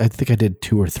 I think I did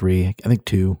 2 or 3. I think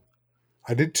 2.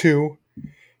 I did 2,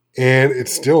 and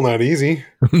it's still not easy.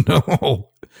 No.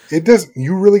 It does.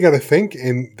 You really got to think,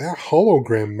 and that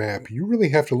hologram map, you really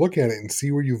have to look at it and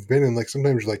see where you've been. And like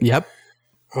sometimes you're like, yep.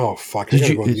 Oh, fuck, I got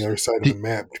to go to the other side of the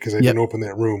map because I didn't open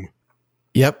that room.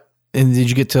 Yep. And did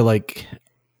you get to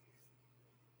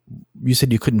you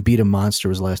said you couldn't beat a monster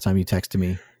was the last time you texted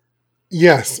me.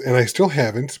 Yes, and I still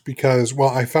haven't because,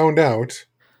 I found out.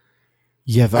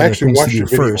 You have other things to do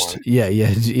first. Yeah, you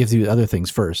have to do other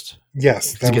things first.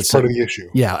 Yes, that was part of the issue.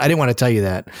 Yeah, I didn't want to tell you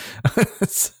that.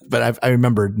 But I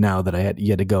remembered now that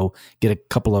you had to go get a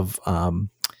couple of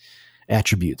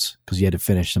attributes because you had to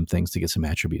finish some things to get some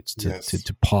attributes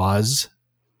to pause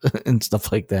and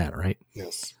stuff like that, right?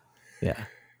 Yes. Yeah.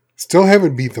 Still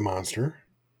haven't beat the monster,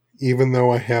 even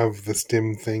though I have the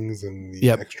stim things and the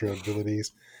extra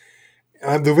abilities.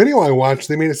 The video I watched,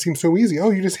 they made it seem so easy. Oh,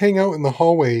 you just hang out in the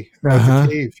hallway of the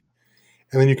cave,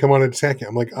 and then you come out and attack it.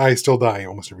 I'm like, I still die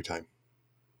almost every time.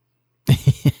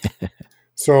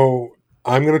 So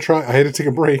I'm going to try. I had to take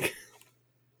a break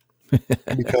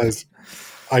because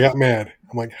I got mad.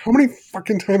 I'm like, how many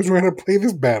fucking times do I have to play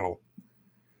this battle?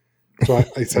 So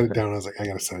I set it down. I was like, I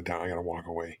got to set it down. I got to walk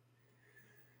away.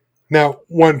 Now,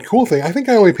 one cool thing, I think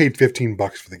I only paid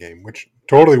 $15 for the game, which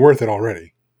totally worth it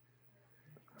already.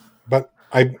 But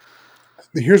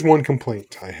here's one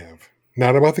complaint I have.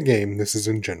 Not about the game. This is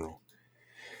in general.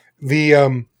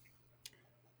 So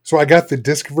I got the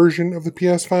disc version of the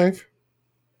PS5.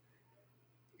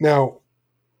 Now,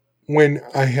 when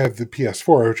I have the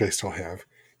PS4, which I still have,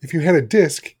 if you had a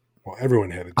disc,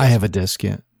 everyone had a disc. I have a disc,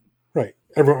 yeah. Right.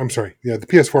 I'm sorry. Yeah, the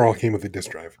PS4 all came with a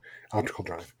disc drive, optical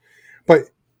drive. But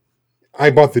I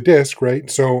bought the disc, right?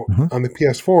 So on the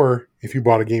PS4, if you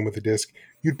bought a game with a disc,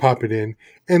 you'd pop it in,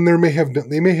 and they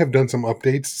may have done some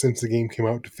updates since the game came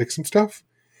out to fix some stuff,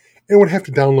 and would have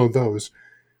to download those.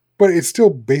 But it still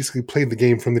basically played the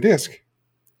game from the disc.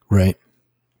 Right.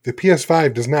 The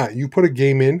PS5 does not. You put a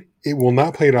game in, it will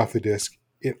not play it off the disc.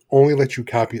 It only lets you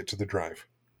copy it to the drive.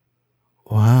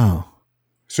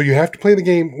 So you have to play the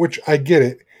game, which I get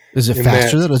it. Is it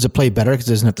faster though? Does it play better because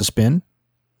it doesn't have to spin?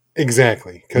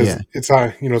 Exactly, because it's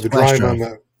the Flash drive on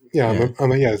drive.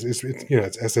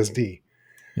 it's SSD.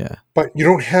 Yeah. But you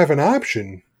don't have an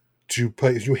option to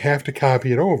play. You have to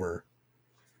copy it over.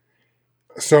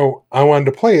 So I wanted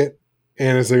to play it,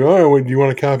 and it's like, oh, do you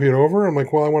want to copy it over? I'm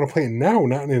like, well, I want to play it now,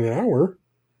 not in an hour,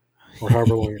 or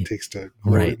however long it takes to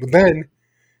load Right. it. But then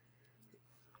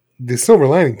the silver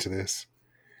lining to this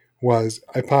was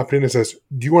I popped in and says,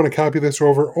 do you want to copy this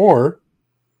over? Or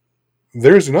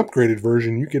there's an upgraded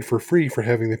version you get for free for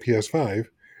having the PS5.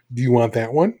 Do you want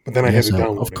that one? But then I had to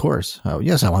download it. Of course. Oh,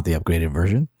 yes, I want the upgraded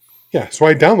version. Yeah, so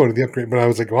I downloaded the upgrade, but I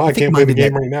was like, well, I can't play the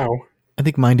game right now. I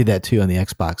think mine did that too on the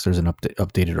Xbox. There's an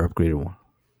updated or upgraded one.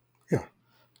 Yeah.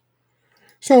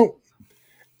 So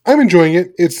I'm enjoying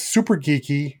it. It's super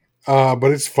geeky, but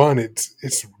it's fun.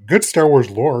 It's good Star Wars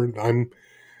lore. I'm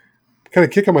kind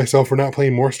of kicking myself for not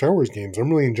playing more Star Wars games. I'm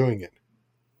really enjoying it.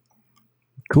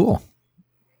 Cool.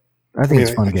 I think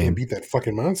it's a fun game. I can't beat that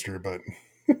fucking monster, but...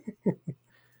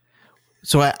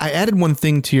 So I added one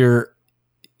thing to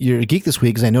your Geek This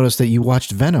Week because I noticed that you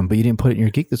watched Venom, but you didn't put it in your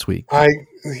Geek This Week.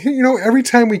 Every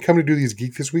time we come to do these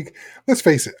Geek This Week, let's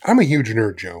face it, I'm a huge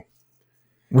nerd, Joe.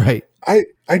 Right. I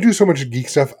do so much geek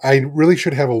stuff. I really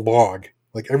should have a log.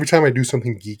 Like every time I do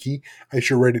something geeky, I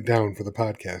should write it down for the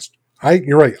podcast.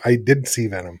 You're right. I did see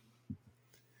Venom.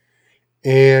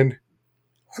 And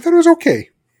I thought it was okay.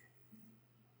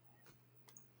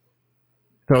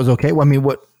 That was okay? Well, I mean,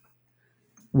 what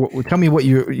tell me what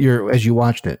you're as you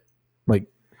watched it. Like,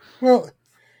 well,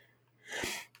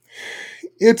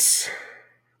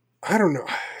 I don't know.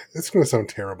 It's going to sound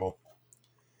terrible.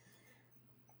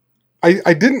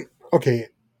 I didn't, okay.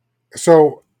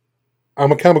 So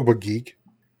I'm a comic book geek,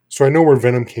 so I know where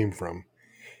Venom came from.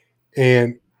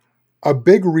 And a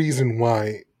big reason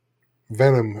why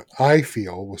Venom, I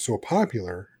feel, was so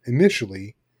popular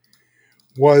initially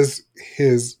was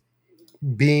his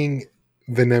being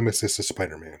the nemesis of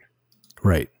Spider-Man.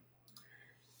 Right.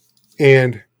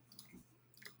 And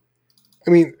I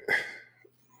mean,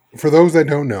 for those that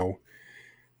don't know,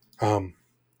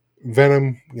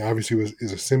 Venom obviously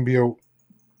is a symbiote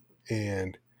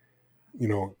and,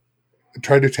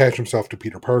 tried to attach himself to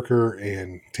Peter Parker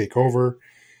and take over.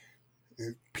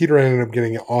 Peter ended up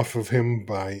getting off of him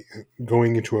by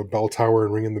going into a bell tower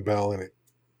and ringing the bell, and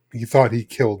he thought he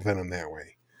killed Venom that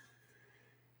way.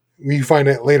 We find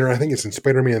out later, I think it's in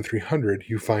Spider-Man 300,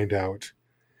 you find out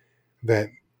that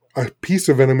a piece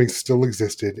of Venom still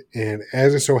existed, and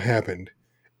as it so happened,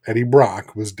 Eddie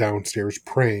Brock was downstairs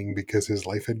praying because his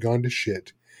life had gone to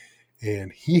shit,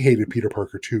 and he hated Peter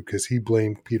Parker too because he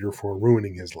blamed Peter for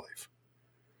ruining his life.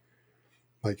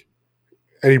 Like,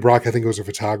 Eddie Brock, I think, was a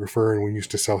photographer, and we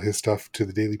used to sell his stuff to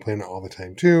the Daily Planet all the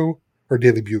time too. Or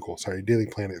Daily Bugle, sorry. Daily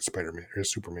Planet Spider-Man, or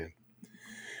Superman.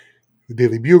 The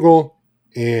Daily Bugle,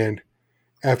 and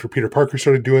after Peter Parker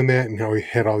started doing that, and he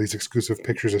had all these exclusive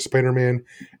pictures of Spider-Man,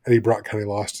 Eddie Brock kind of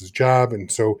lost his job,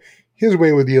 and so his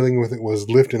way of dealing with it was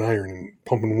lifting iron and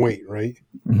pumping weight, right?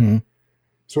 Mm-hmm.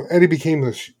 So Eddie became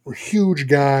this huge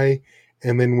guy,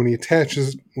 and then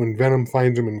when Venom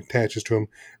finds him and attaches to him,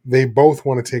 they both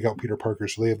want to take out Peter Parker,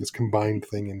 so they have this combined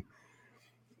thing, and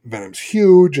Venom's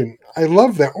huge, and I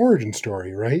love that origin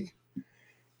story, right?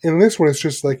 And this one is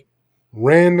just like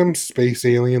random space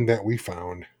alien that we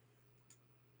found.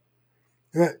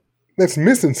 And that's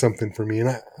missing something for me,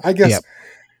 and I guess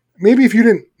maybe if you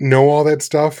didn't know all that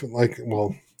stuff,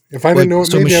 if I didn't know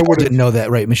it, maybe Michelle I would have. didn't know that,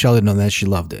 right? Michelle didn't know that. She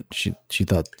loved it. She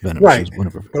thought Venom right. was one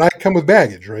of her. But I come with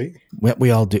baggage, right?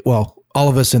 We all do. Well, all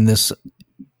of us in this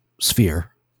sphere.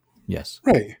 Yes.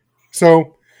 Right.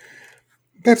 So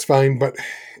that's fine. But,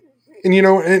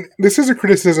 and this is a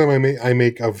criticism I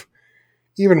make of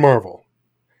even Marvel.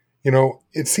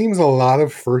 It seems a lot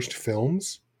of first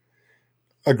films,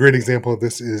 a great example of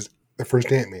this is the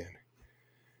first Ant-Man.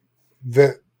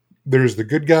 There's the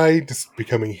good guy just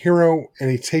becoming a hero, and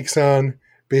he takes on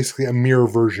basically a mirror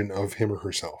version of him or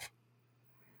herself.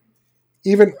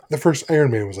 Even the first Iron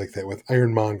Man was like that with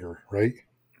Ironmonger, right?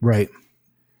 Right.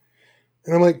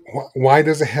 And I'm like, why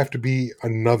does it have to be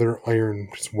another Iron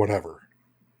whatever?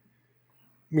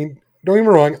 I mean, don't get me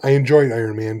wrong, I enjoyed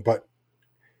Iron Man, but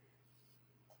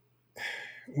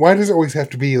why does it always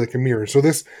have to be like a mirror? So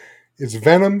this is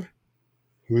Venom,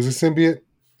 who is a symbiote,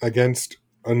 against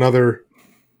another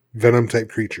Venom-type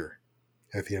creature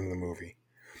at the end of the movie.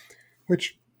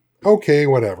 Which, okay,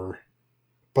 whatever.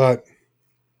 But,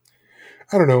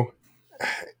 I don't know.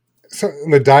 So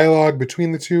the dialogue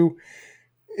between the two,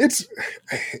 it's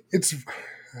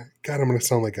God, I'm going to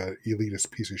sound like an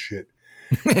elitist piece of shit.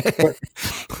 But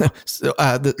So,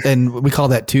 and we call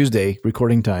that Tuesday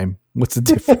recording time. What's the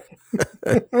difference?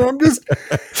 I'm just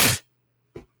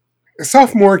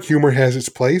sophomoric humor has its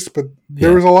place, but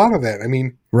there was a lot of that. I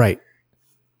mean, Right.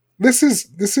 this is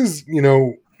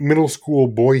middle school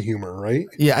boy humor, right?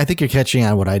 Yeah, I think you're catching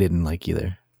on what I didn't like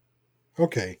either.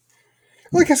 Okay,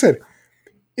 like I said,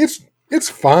 it's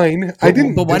fine. I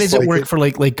didn't. But why does it dislike work for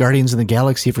like Guardians of the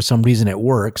Galaxy? For some reason, it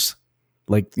works.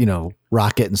 Like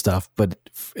Rocket and stuff, but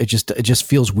it just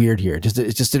feels weird here.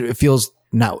 It feels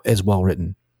not as well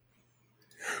written.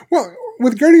 Well,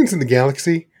 with Guardians of the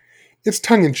Galaxy, it's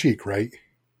tongue in cheek, right?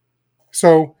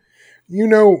 So,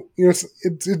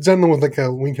 it's done with like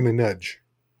a wink and a nudge,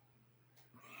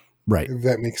 Right. if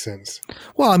that makes sense.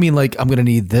 Well, I mean, like I'm gonna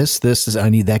need this. I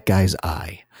need that guy's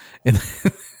eye, and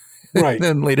Right.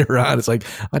 then later on, it's like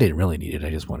I didn't really need it. I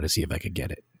just wanted to see if I could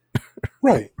get it,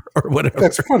 Right. or whatever.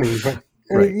 That's funny, but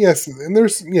I Right. mean, yes, and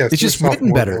there's It's just written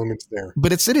sophomoric better. elements there.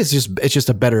 But it's just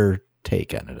a better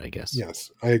take on it, I guess.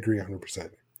 Yes, I agree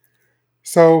 100%.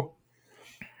 So,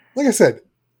 like I said,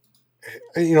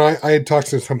 I had talked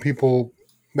to some people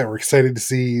that were excited to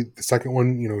see the second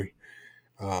one,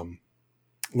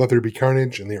 Let There Be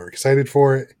Carnage, and they were excited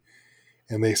for it.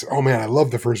 And they said, oh man, I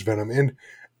love the first Venom. And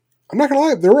I'm not going to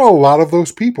lie, there were a lot of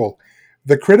those people.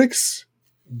 The critics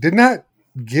did not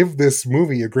give this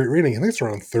movie a great rating. I think it's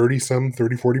around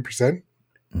 40%.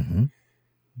 Mm-hmm.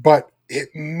 But it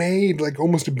made like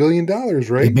almost $1 billion,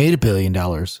 right? It made $1 billion.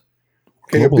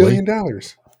 Okay, globally. $1 billion.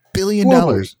 $1 billion.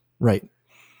 Globally. Right.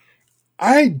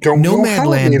 I don't know how it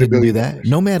Nomadland made $1 didn't do billion. that.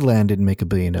 Nomadland didn't make $1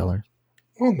 billion. Well,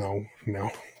 no.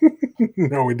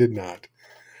 No, it did not.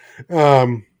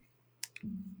 Like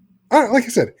I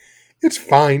said, it's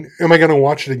fine. Am I going to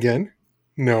watch it again?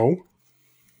 No.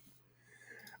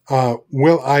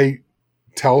 Will I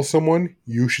tell someone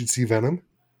you should see Venom?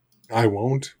 I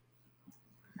won't.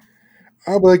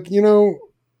 I'll be like, I don't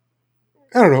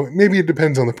know. Maybe it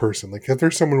depends on the person. Like if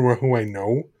there's someone who I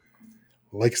know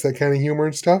likes that kind of humor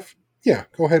and stuff, yeah,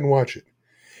 go ahead and watch it.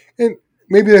 And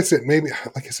maybe that's it. Maybe,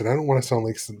 like I said, I don't want to sound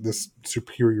like this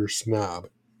superior snob.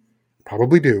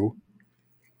 Probably do.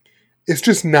 It's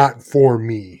just not for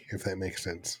me, if that makes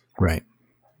sense. Right.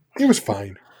 It was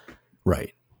fine.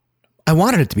 Right. I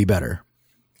wanted it to be better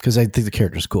because I think the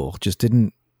character's cool. I just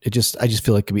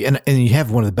feel like it could be, and you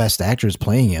have one of the best actors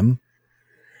playing him.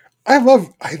 I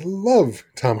love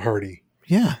Tom Hardy.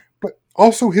 Yeah. But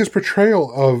also his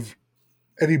portrayal of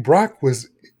Eddie Brock was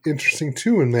interesting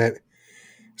too, in that,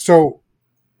 so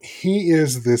he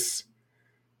is this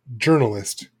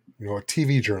journalist, a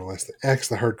TV journalist that asks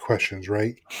the hard questions,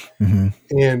 right? Mm-hmm.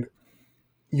 And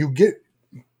you get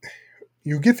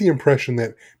the impression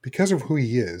that because of who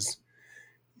he is,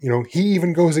 he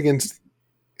even goes against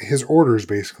his orders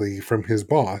basically from his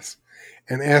boss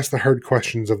and asks the hard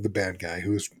questions of the bad guy,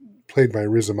 who's played by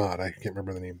Riz Ahmed. I can't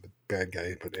remember the name of the bad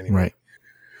guy, but anyway. Right.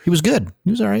 He was good.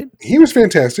 He was all right. He was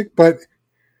fantastic, but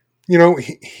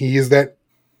he is that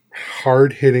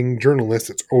hard-hitting journalist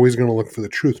that's always going to look for the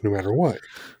truth no matter what.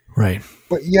 Right.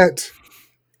 But yet,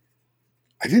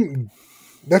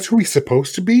 that's who he's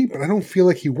supposed to be, but I don't feel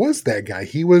like he was that guy.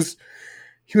 He was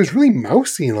really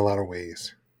mousy in a lot of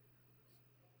ways.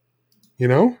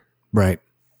 Right.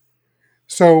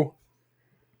 So,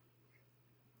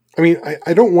 I mean,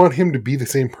 I don't want him to be the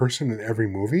same person in every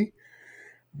movie,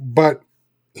 but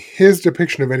his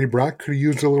depiction of Eddie Brock could have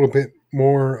used a little bit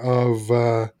more of,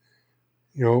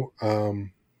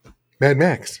 Mad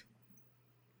Max.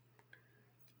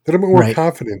 A little bit more Right.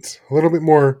 confidence, a little bit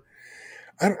more,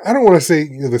 I don't want to say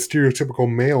the stereotypical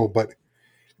male, but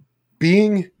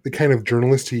being the kind of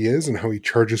journalist he is and how he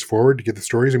charges forward to get the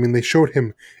stories. I mean, they showed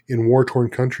him in war-torn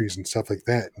countries and stuff like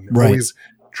that, and Right. always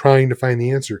trying to find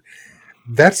the answer.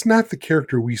 That's not the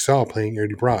character we saw playing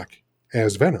Eddie Brock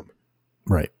as Venom.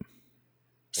 Right.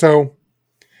 So,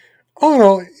 all in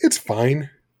all, it's fine.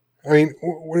 I mean,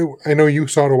 I know you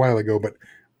saw it a while ago, but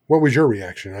what was your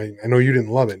reaction? I know you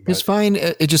didn't love it. But It's fine.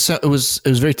 It was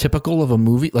very typical of a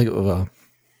movie, like of a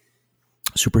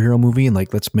superhero movie, and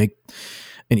like let's make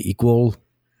an equal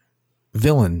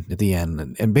villain at the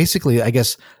end. And basically, I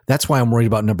guess that's why I'm worried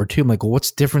about number 2. I'm like, well, what's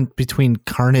different between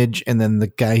Carnage and then the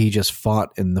guy he just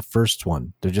fought in the first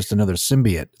one? They're just another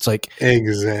symbiote. It's like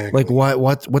exactly. like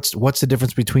what's the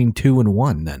difference between 2 and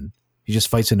 1 then? He just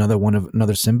fights another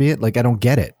symbiote? Like I don't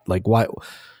get it. Like why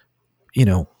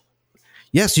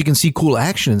yes, you can see cool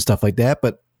action and stuff like that,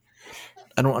 but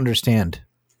I don't understand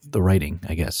the writing,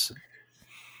 I guess.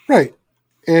 Right.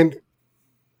 And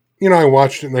I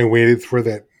watched it and I waited for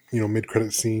that,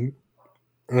 mid-credit scene.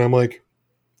 And I'm like,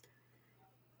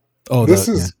 this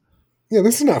is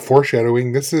not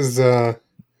foreshadowing. This is,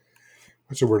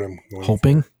 What's the word I'm going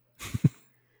Hoping.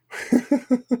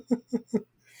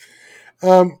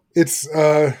 It's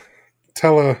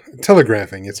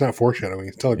telegraphing. It's not foreshadowing.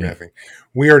 It's telegraphing. Yeah.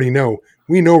 We already know.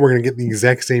 We know we're going to get the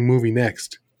exact same movie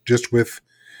next, just with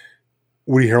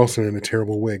Woody Harrelson in a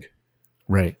terrible wig.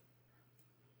 Right.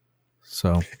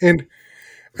 So. And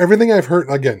everything I've heard,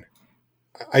 again,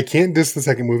 I can't diss the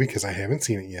second movie because I haven't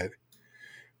seen it yet.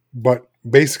 But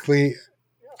basically,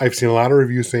 I've seen a lot of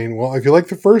reviews saying, well, if you like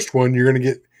the first one, you're going to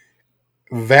get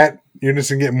that. You're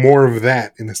just going to get more of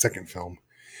that in the second film.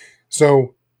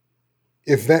 So,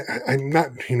 if that, I'm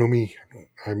not, me,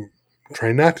 I'm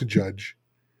trying not to judge,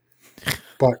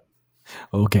 but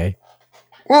okay.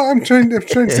 Well, I'm trying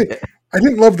to say, I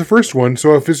didn't love the first one,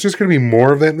 so if it's just going to be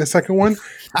more of that in the second one,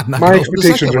 my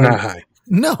expectations are not high.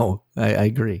 No, I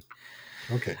agree.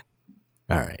 Okay.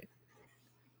 All right.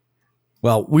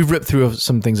 Well, we've ripped through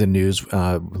some things in news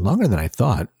longer than I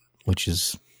thought, which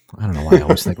is, I don't know why I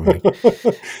always think we're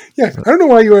yeah, I don't know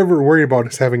why you ever worry about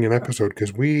us having an episode,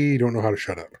 because we don't know how to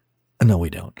shut up. No,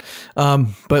 we don't.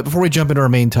 But before we jump into our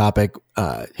main topic,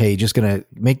 hey, just going to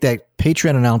make that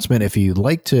Patreon announcement. If you'd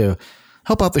like to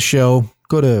help out the show,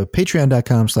 go to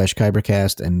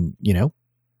patreon.com/Kybercast and,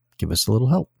 give us a little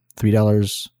help.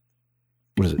 $3.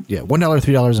 What is it? Yeah. $1,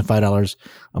 $3, and $5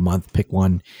 a month. Pick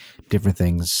one. Different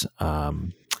things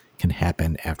can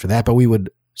happen after that, but we would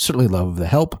certainly love the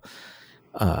help.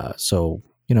 So,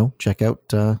 check out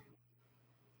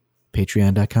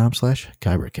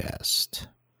patreon.com/Kybercast.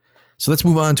 So let's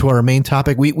move on to our main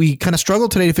topic. We kind of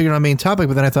struggled today to figure out our main topic,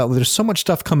 but then I thought, well, there's so much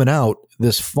stuff coming out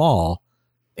this fall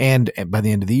and by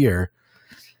the end of the year.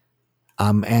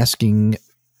 I'm asking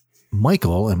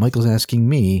Michael, and Michael's asking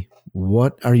me,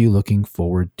 what are you looking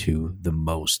forward to the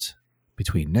most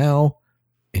between now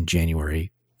and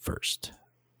January 1st?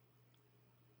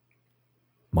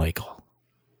 Michael.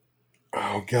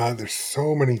 Oh, God, there's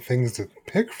so many things to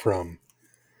pick from.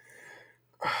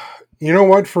 You know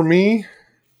what? For me,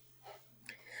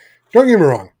 don't get me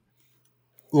wrong.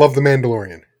 Love The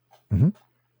Mandalorian. Mm-hmm.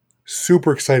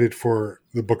 Super excited for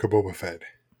the Book of Boba Fett.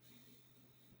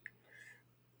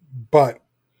 But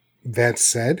that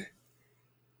said,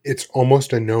 it's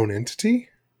almost a known entity.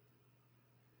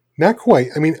 Not quite.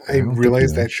 I mean, I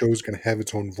realize that show's going to have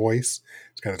its own voice.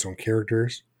 It's got its own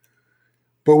characters.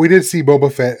 But we did see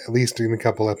Boba Fett, at least in a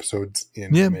couple episodes.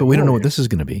 Yeah, but we don't know what this is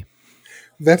going to be.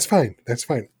 That's fine. That's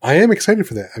fine. I am excited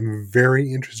for that. I'm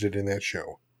very interested in that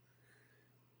show.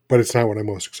 But it's not what I'm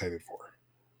most excited for.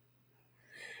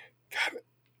 God,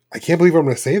 I can't believe I'm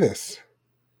going to say this.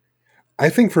 I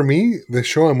think for me, the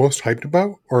show I'm most hyped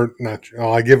about, or not,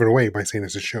 I give it away by saying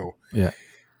it's a show. Yeah.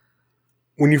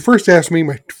 When you first asked me,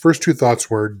 my first two thoughts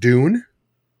were Dune,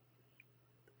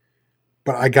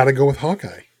 but I got to go with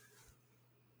Hawkeye.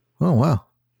 Oh, wow.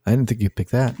 I didn't think you'd pick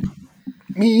that.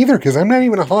 Me either, because I'm not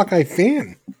even a Hawkeye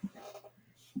fan.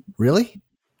 Really?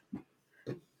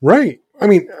 Right. I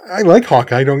mean, I like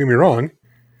Hawkeye, don't get me wrong,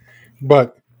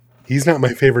 but he's not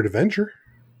my favorite Avenger.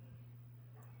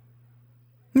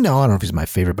 No, I don't know if he's my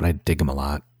favorite, but I dig him a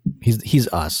lot. He's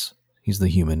us. He's the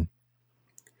human.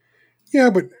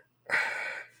 Yeah, but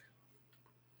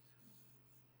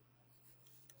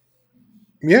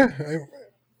yeah,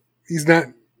 he's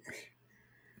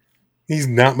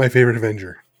not my favorite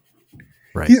Avenger.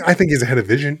 Right. I think he's ahead of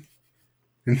Vision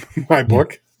in my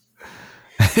book.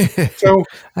 So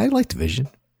I liked Vision.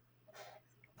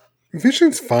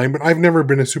 Vision's fine, but I've never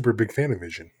been a super big fan of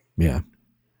Vision. Yeah.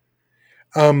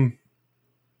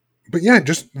 But yeah,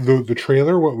 just the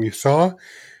trailer, what we saw. I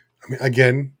mean,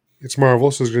 again, it's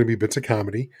Marvel, so there's going to be bits of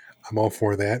comedy. I'm all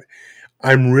for that.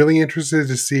 I'm really interested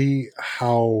to see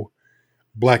how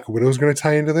Black Widow is going to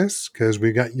tie into this, because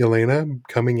we got Yelena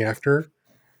coming after,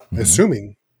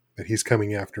 assuming that he's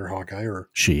coming after Hawkeye, or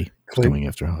she coming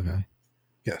after Hawkeye.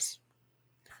 Yes.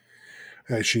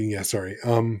 Sorry.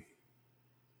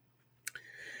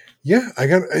 Yeah,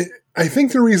 I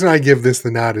think the reason I give this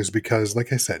the nod is because,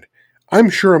 like I said, I'm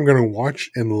sure I'm going to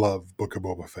watch and love Book of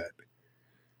Boba Fett.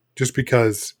 Just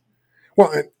because,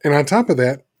 well, and on top of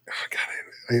that,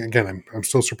 I'm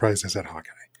still surprised I said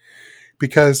Hawkeye.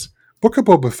 Because Book of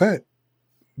Boba Fett,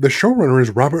 the showrunner is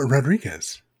Robert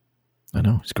Rodriguez. I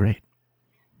know, he's great.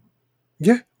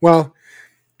 Yeah, well,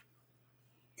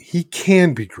 he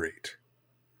can be great.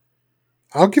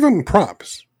 I'll give him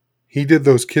props. He did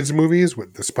those kids movies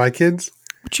with the Spy Kids.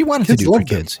 What you wanted to do for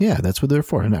kids. Yeah, that's what they're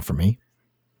for, not for me.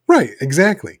 Right,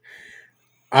 exactly.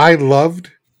 I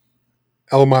loved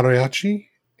El Mariachi,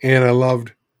 and I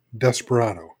loved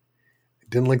Desperado. I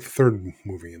didn't like the third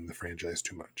movie in the franchise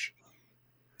too much.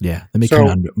 Yeah, they may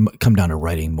come down to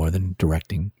writing more than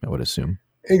directing, I would assume.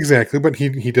 Exactly, but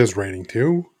he does writing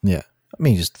too. Yeah. I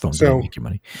mean, just phone So- game, make your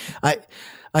money.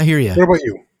 I hear you. What about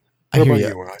you? I What hear about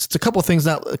you. you? It's a couple of things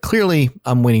now. Clearly,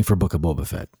 I'm waiting for Book of Boba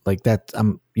Fett. Like that,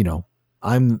 I'm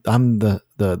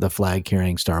the flag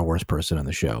carrying Star Wars person on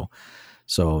the show.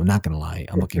 So I'm not gonna lie,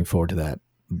 I'm looking forward to that.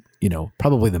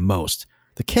 Probably the most.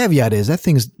 The caveat is that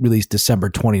thing's released December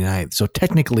 29th, so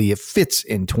technically it fits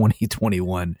in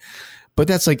 2021. But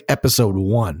that's like episode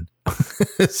 1.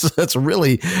 So that's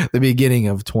really the beginning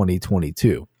of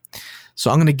 2022. So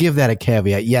I'm going to give that a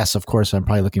caveat. Yes, of course, I'm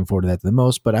probably looking forward to that the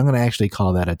most, but I'm going to actually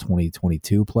call that a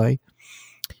 2022 play.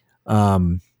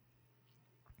 I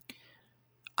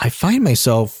find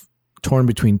myself torn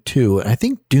between two, and I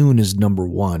think Dune is number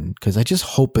 1 because I just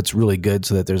hope it's really good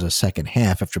so that there's a second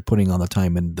half after putting all the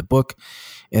time in the book,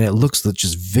 and it looks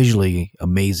just visually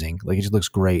amazing. Like it just looks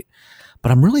great.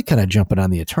 But I'm really kind of jumping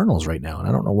on the Eternals right now, and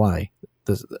I don't know why.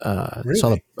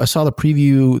 Really? I saw the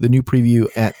preview, the new preview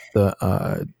at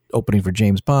the opening for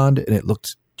James Bond, and it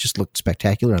looked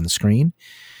spectacular on the screen.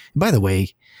 And by the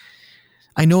way,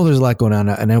 I know there's a lot going on.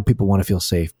 I know people want to feel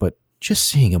safe, but just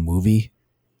seeing a movie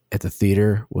at the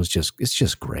theater it's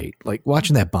just great. Like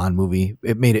watching that Bond movie,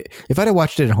 it made it. If I'd have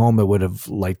watched it at home, I would have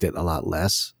liked it a lot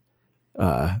less,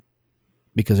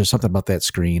 because there's something about that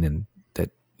screen and that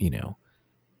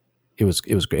it was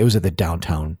great. It was at the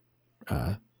downtown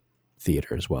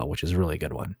theater as well, which is a really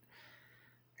good one.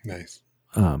 Nice.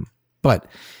 But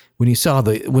when you saw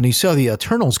the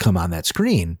Eternals come on that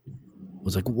screen, it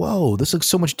was like, whoa, this looks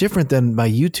so much different than my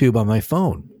YouTube on my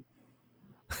phone.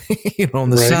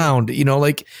 And the Right. sound,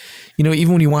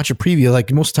 even when you watch a preview,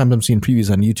 like most times I'm seeing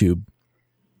previews on YouTube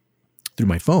through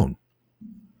my phone.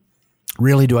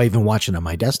 Rarely do I even watch it on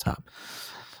my desktop,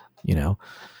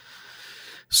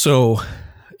 So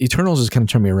Eternals has kind of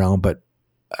turned me around, but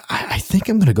I think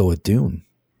I'm going to go with Dune.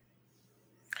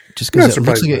 Just because it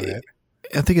looks like it.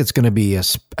 I think it's going to be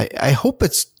I hope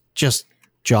it's just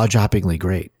jaw-droppingly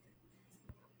great.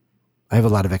 I have a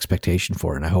lot of expectation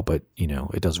for it, and I hope it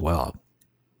does well.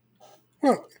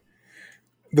 Well,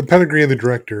 the pedigree of the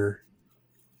director,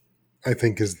 I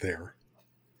think, is there.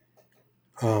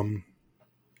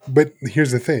 But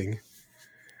here's the thing.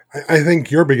 I think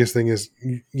your biggest thing is,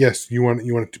 yes, you want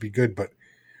it to be good, but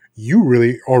you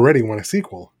really already want a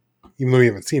sequel, even though you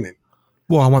haven't seen it.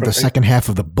 Well, I want the second half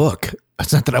of the book.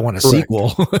 It's not that I want a Correct.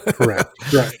 sequel.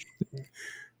 Correct. Right.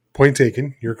 Point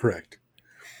taken. You're correct.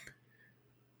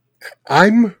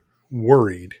 I'm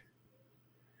worried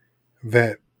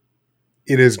that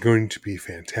it is going to be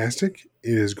fantastic.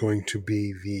 It is going to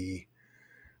be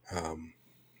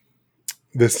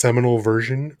the seminal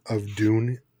version of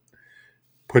Dune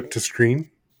put to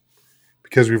screen,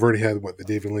 because we've already had the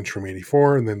David Lynch from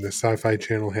 '84, and then the Sci-Fi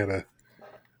Channel had a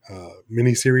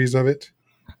mini series of it.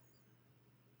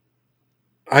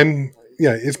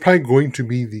 It's probably going to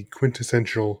be the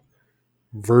quintessential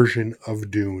version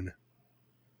of Dune.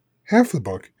 Half the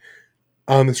book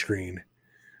on the screen,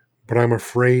 but I'm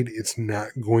afraid it's not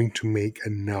going to make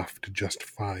enough to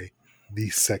justify the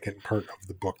second part of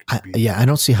the book. I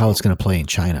don't see how it's going to play in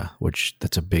China, which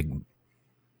that's a big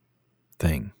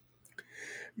thing.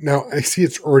 Now, I see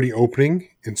it's already opening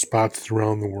in spots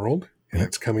around the world, and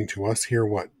it's coming to us here,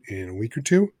 in a week or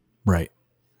two? Right.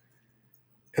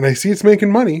 And I see it's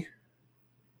making money.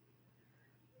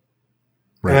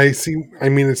 Right.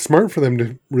 And it's smart for them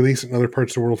to release it in other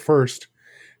parts of the world first,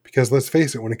 because let's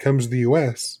face it, when it comes to the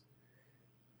US,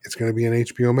 it's going to be on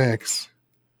HBO Max,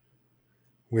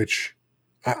 which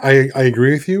I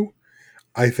agree with you.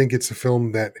 I think it's a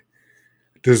film that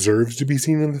deserves to be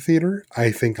seen in the theater.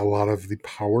 I think a lot of the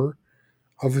power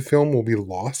of the film will be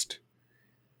lost.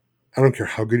 I don't care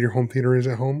how good your home theater is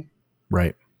at home.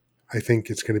 Right. I think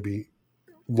it's going to be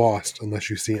lost unless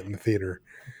you see it in the theater.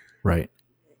 Right.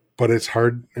 But it's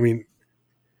hard. I mean,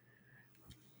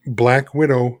 Black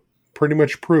Widow pretty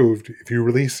much proved if you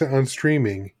release it on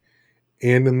streaming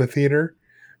and in the theater,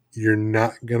 you're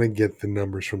not going to get the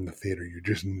numbers from the theater. You're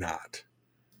just not.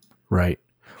 Right.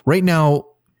 Right now,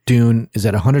 Dune is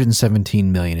at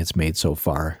 117 million it's made so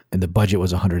far, and the budget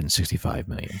was 165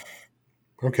 million.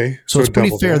 Okay. So it's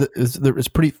pretty fair. It's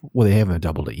pretty, well, they haven't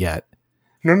doubled it yet.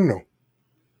 No.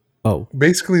 Oh.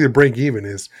 Basically, the break even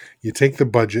is you take the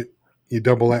budget, you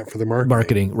double that for the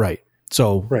marketing. Right.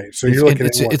 So you're looking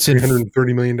at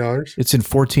 $330 million? It's in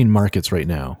 14 markets right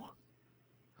now.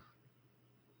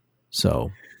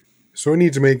 So it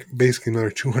needs to make basically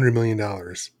another $200 million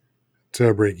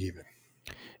to break even.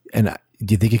 And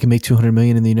do you think it can make 200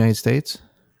 million in the United States?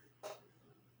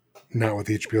 Not with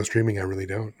HBO streaming, I really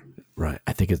don't. Right.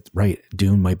 I think it's right.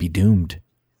 Dune might be doomed.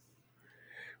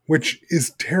 Which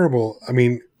is terrible. I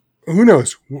mean, who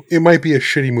knows? It might be a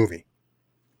shitty movie.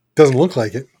 Doesn't look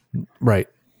like it. Right.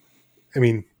 I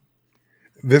mean,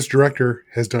 this director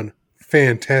has done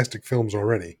fantastic films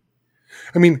already.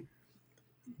 I mean,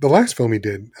 the last film he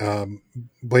did,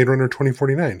 Blade Runner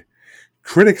 2049,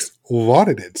 critics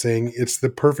lauded it, saying it's the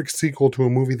perfect sequel to a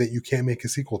movie that you can't make a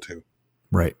sequel to.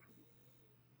 Right.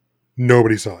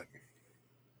 Nobody saw it.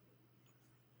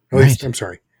 At least, I'm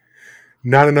sorry.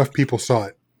 Not enough people saw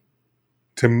it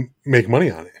to make money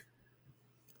on it.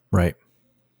 Right.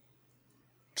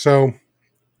 So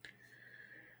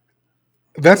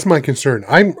that's my concern.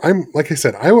 I'm like I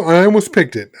said, I almost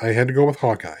picked it. I had to go with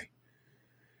Hawkeye.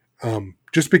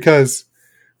 Just because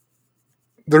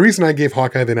the reason I gave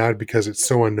Hawkeye the nod because it's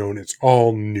so unknown, it's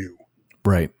all new.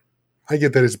 Right. I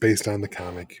get that it's based on the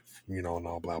comic, and all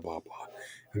blah, blah, blah.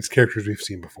 And it's characters we've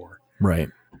seen before. Right.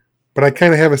 But I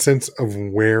kind of have a sense of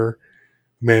where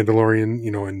Mandalorian,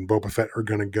 and Boba Fett are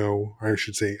going to go. Or I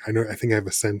should say, I think I have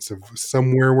a sense of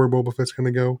somewhere where Boba Fett's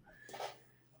going to go.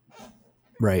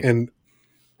 Right. And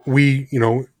we,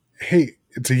 hey,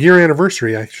 it's a year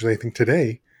anniversary, actually, I think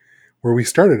today, where we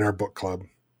started our book club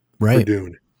for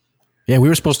Dune. Yeah, we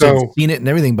were supposed to have seen it and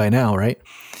everything by now, right?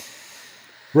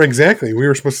 Right, exactly. We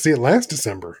were supposed to see it last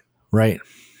December. Right.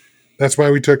 That's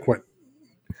why we took,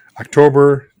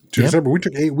 October to December. We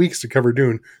took 8 weeks to cover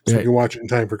Dune so we could watch it in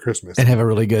time for Christmas. And have a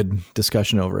really good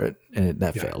discussion over it, and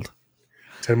that failed.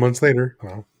 10 months later,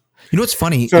 well. You know what's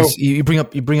funny is you bring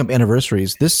up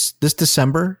anniversaries. This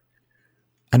December,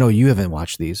 I know you haven't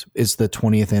watched these, is the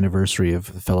 20th anniversary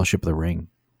of the Fellowship of the Ring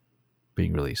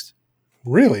being released.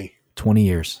 Really? 20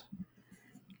 years.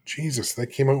 Jesus, that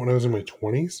came out when I was in my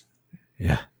 20s?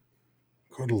 Yeah.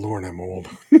 Good Lord, I'm old.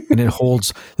 And it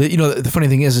holds, the funny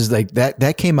thing is like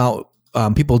that came out,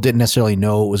 people didn't necessarily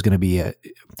know it was going to be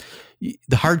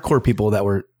the hardcore people that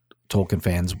were Tolkien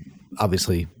fans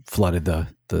obviously flooded the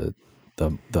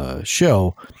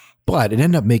show, but it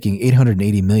ended up making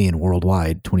 880 million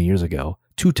worldwide 20 years ago.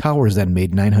 Two Towers then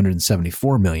made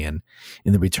 974 million,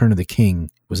 and The Return of the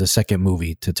King was the second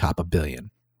movie to top $1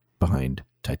 billion behind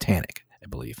Titanic, I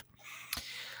believe.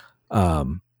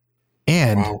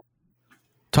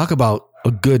 Talk about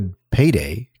a good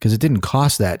payday, because it didn't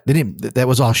cost that. That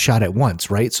was all shot at once,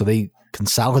 right? So they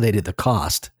consolidated the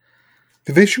cost.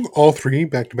 Did they shoot all three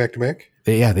back to back to back?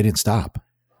 They didn't stop.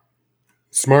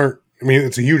 Smart. I mean,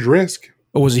 it's a huge risk.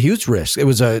 It was a huge risk. It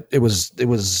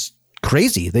was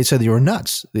crazy. They said they were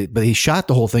nuts, but he shot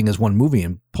the whole thing as one movie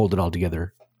and pulled it all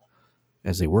together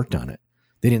as they worked on it.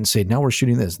 They didn't say, now we're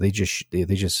shooting this. They just,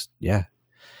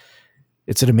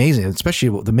 it's an amazing,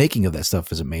 especially the making of that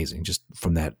stuff is amazing. Just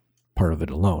from that part of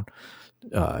it alone,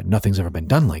 nothing's ever been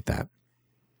done like that.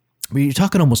 I mean, you're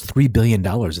talking almost $3 billion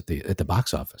at the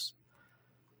box office,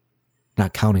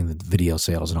 not counting the video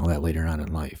sales and all that later on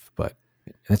in life. But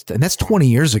that's 20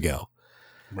 years ago.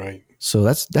 Right. So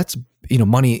that's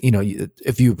money,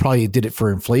 if you probably did it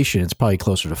for inflation, it's probably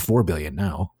closer to $4 billion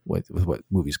now with what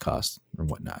movies cost and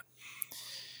whatnot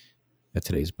at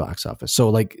today's box office.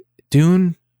 So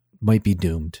Dune might be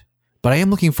doomed, but I am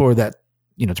looking forward to that,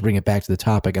 to bring it back to the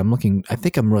topic. I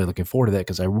think I'm really looking forward to that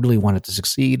because I really want it to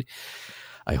succeed.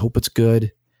 I hope it's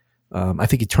good. I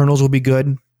think Eternals will be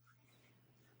good.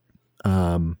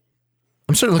 I'm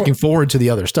sort of looking forward to the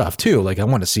other stuff too. I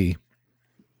want to see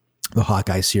the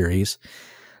Hawkeye series.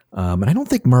 And I don't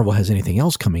think Marvel has anything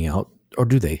else coming out, or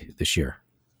do they this year?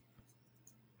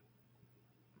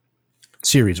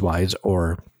 Series wise,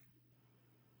 or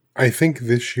I think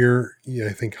this year, I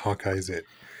think Hawkeye's it.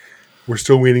 We're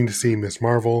still waiting to see Miss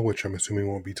Marvel, which I'm assuming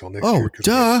won't be till next year.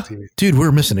 Duh. Dude,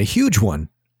 we're missing a huge one.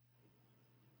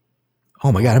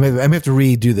 Oh my God. I may have to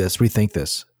rethink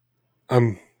this. What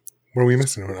are we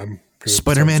missing?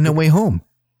 Spider-Man No Way Home.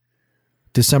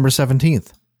 December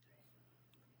 17th.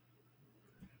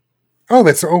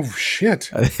 Oh, shit.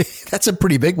 That's a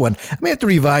pretty big one. I may have to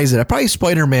revise it. I probably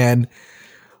Spider-Man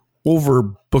over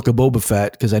Book of Boba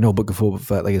Fett, because I know Book of Boba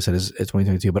Fett, like I said, is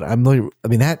 2022. But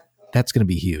that's going to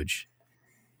be huge.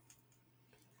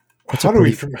 How do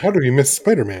we miss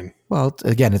Spider-Man? Well,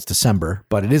 again, it's December,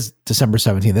 but it is December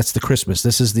 17th. That's the Christmas.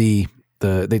 This is they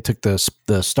took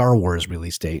the Star Wars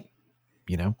release date.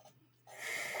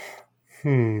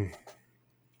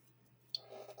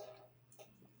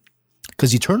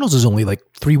 Because Eternals is only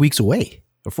 3 weeks away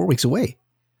or 4 weeks away.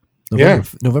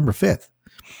 November 5th.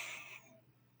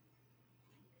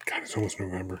 God, it's almost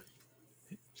November.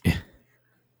 Yeah.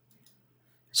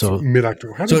 So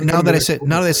mid-October. So now that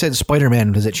I said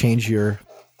Spider-Man, does it change your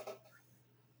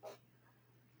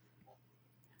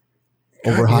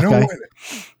over Hawkeye?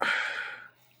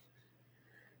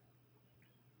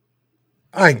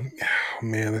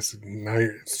 This is now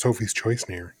Sophie's choice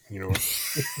near.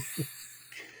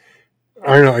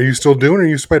 I don't know. Are you still doing? Or are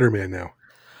you Spider-Man now?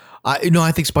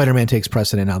 I think Spider-Man takes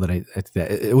precedent now that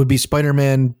it would be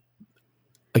Spider-Man.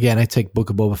 Again, I take Book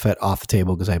of Boba Fett off the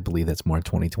table because I believe that's more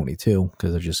 2022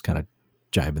 because they're just kind of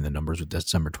jiving the numbers with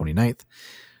December 29th.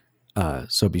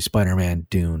 So it'd be Spider-Man,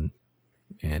 Dune,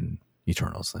 and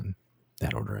Eternals in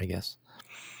that order, I guess.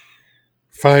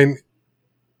 Fine.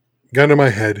 Gun to my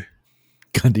head.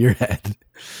 Gun to your head.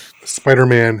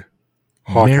 Spider-Man,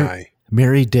 Hawkeye.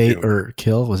 Marry, date, Dune. or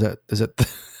kill? Is that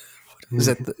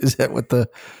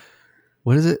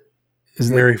what is it?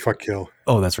 Isn't Marry, fuck, kill.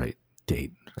 Oh, that's right.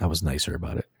 Date. I was nicer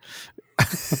about it.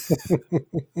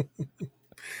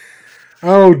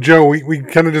 Oh, Joe, we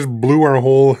kind of just blew our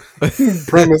whole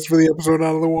premise for the episode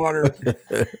out of the water.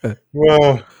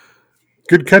 Well,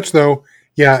 good catch though.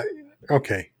 Yeah.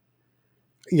 Okay.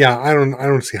 Yeah, I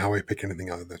don't see how I pick anything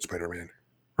other than Spider-Man.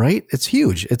 Right? It's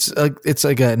huge. It's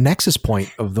like a nexus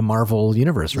point of the Marvel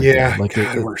universe. Right Yeah. there. Like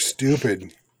God, we're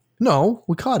stupid. No,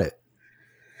 we caught it.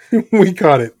 We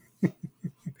caught it.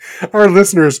 Our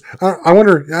listeners, I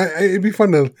wonder, it'd be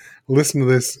fun to listen to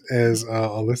this as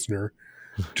a listener.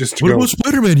 Just to What go, about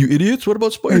Spider-Man, you idiots? What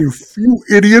about Spider-Man? you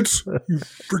idiots. You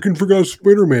freaking forgot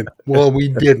Spider-Man. Well, we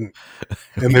didn't.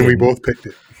 And then we both picked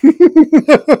it.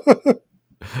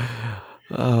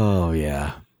 Oh,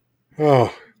 yeah.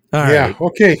 Oh, All yeah. right.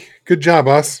 Okay. Good job,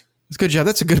 us. It's a good job.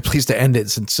 That's a good place to end it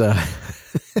since we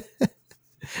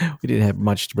didn't have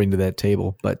much to bring to that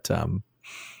table. But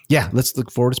yeah, let's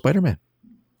look forward to Spider-Man.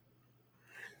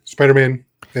 Spider-Man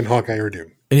and Hawkeye are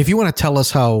Dune. And if you want to tell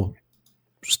us how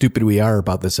stupid we are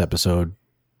about this episode,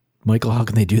 Michael, how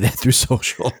can they do that through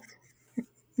social?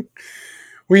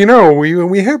 Well,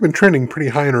 we have been trending pretty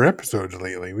high in our episodes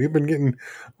lately. We've been getting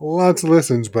lots of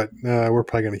listens, but we're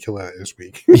probably going to kill that this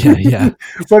week. Yeah.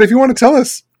 But if you want to tell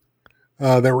us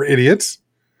that we're idiots,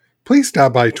 please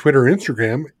stop by Twitter or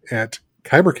Instagram at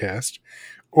Kybercast,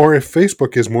 or if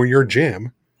Facebook is more your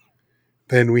jam,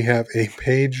 then we have a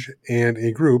page and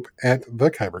a group at the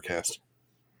Kybercast.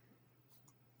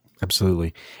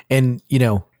 Absolutely. And,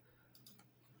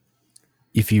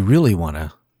 if you really want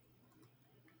to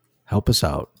help us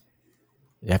out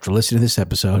after listening to this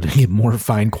episode and get more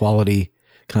fine quality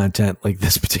content like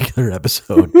this particular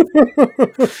episode,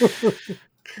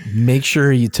 make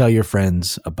sure you tell your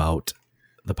friends about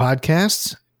the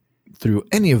podcasts through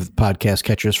any of the podcast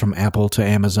catchers from Apple to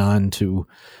Amazon to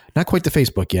not quite the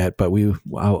Facebook yet, but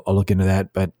I'll look into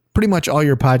that. But pretty much all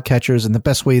your podcatchers, and the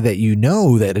best way that you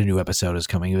know that a new episode is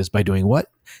coming is by doing what?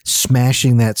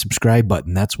 Smashing that subscribe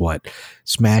button. That's what.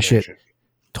 Smash it.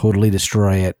 Totally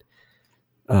destroy it.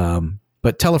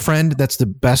 But tell a friend. That's the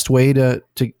best way to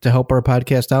help our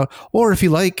podcast out. Or if you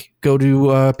like, go to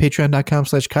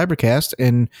patreon.com/Kybercast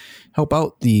and help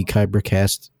out the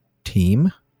Kybercast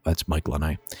team. That's Michael and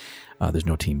I. There's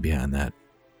no team behind that.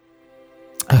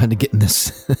 To getting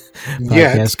this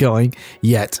podcast going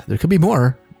yet. There could be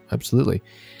more. Absolutely.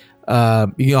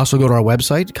 You can also go to our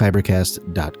website,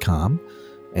 kybercast.com,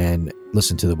 and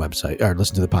listen to the website or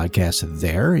listen to the podcast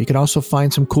there. You can also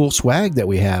find some cool swag that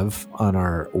we have on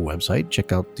our website.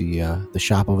 Check out the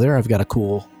shop over there. I've got a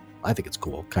cool, I think it's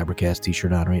cool, Kybercast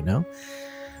t-shirt on right now.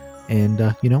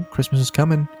 And, Christmas is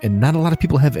coming, and not a lot of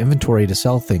people have inventory to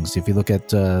sell things if you look at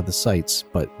the sites,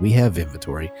 but we have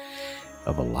inventory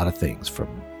of a lot of things,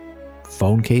 from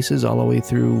phone cases all the way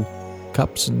through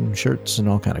cups and shirts and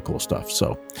all kind of cool stuff.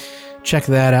 So check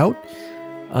that out.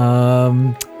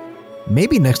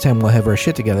 Maybe next time we'll have our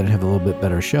shit together and have a little bit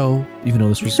better show, even though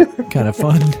this was kind of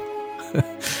fun.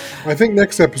 I think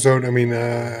next episode,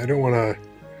 I don't want to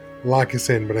lock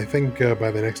us in, but I think by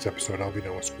the next episode I'll be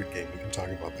done with Squid Game. We can talk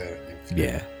about that, I think.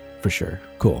 Yeah, for sure.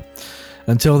 Cool.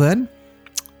 Until then,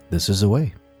 this is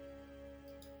Away.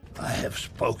 I have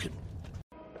spoken.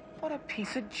 What a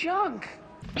piece of junk.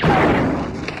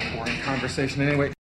 Boring conversation anyway.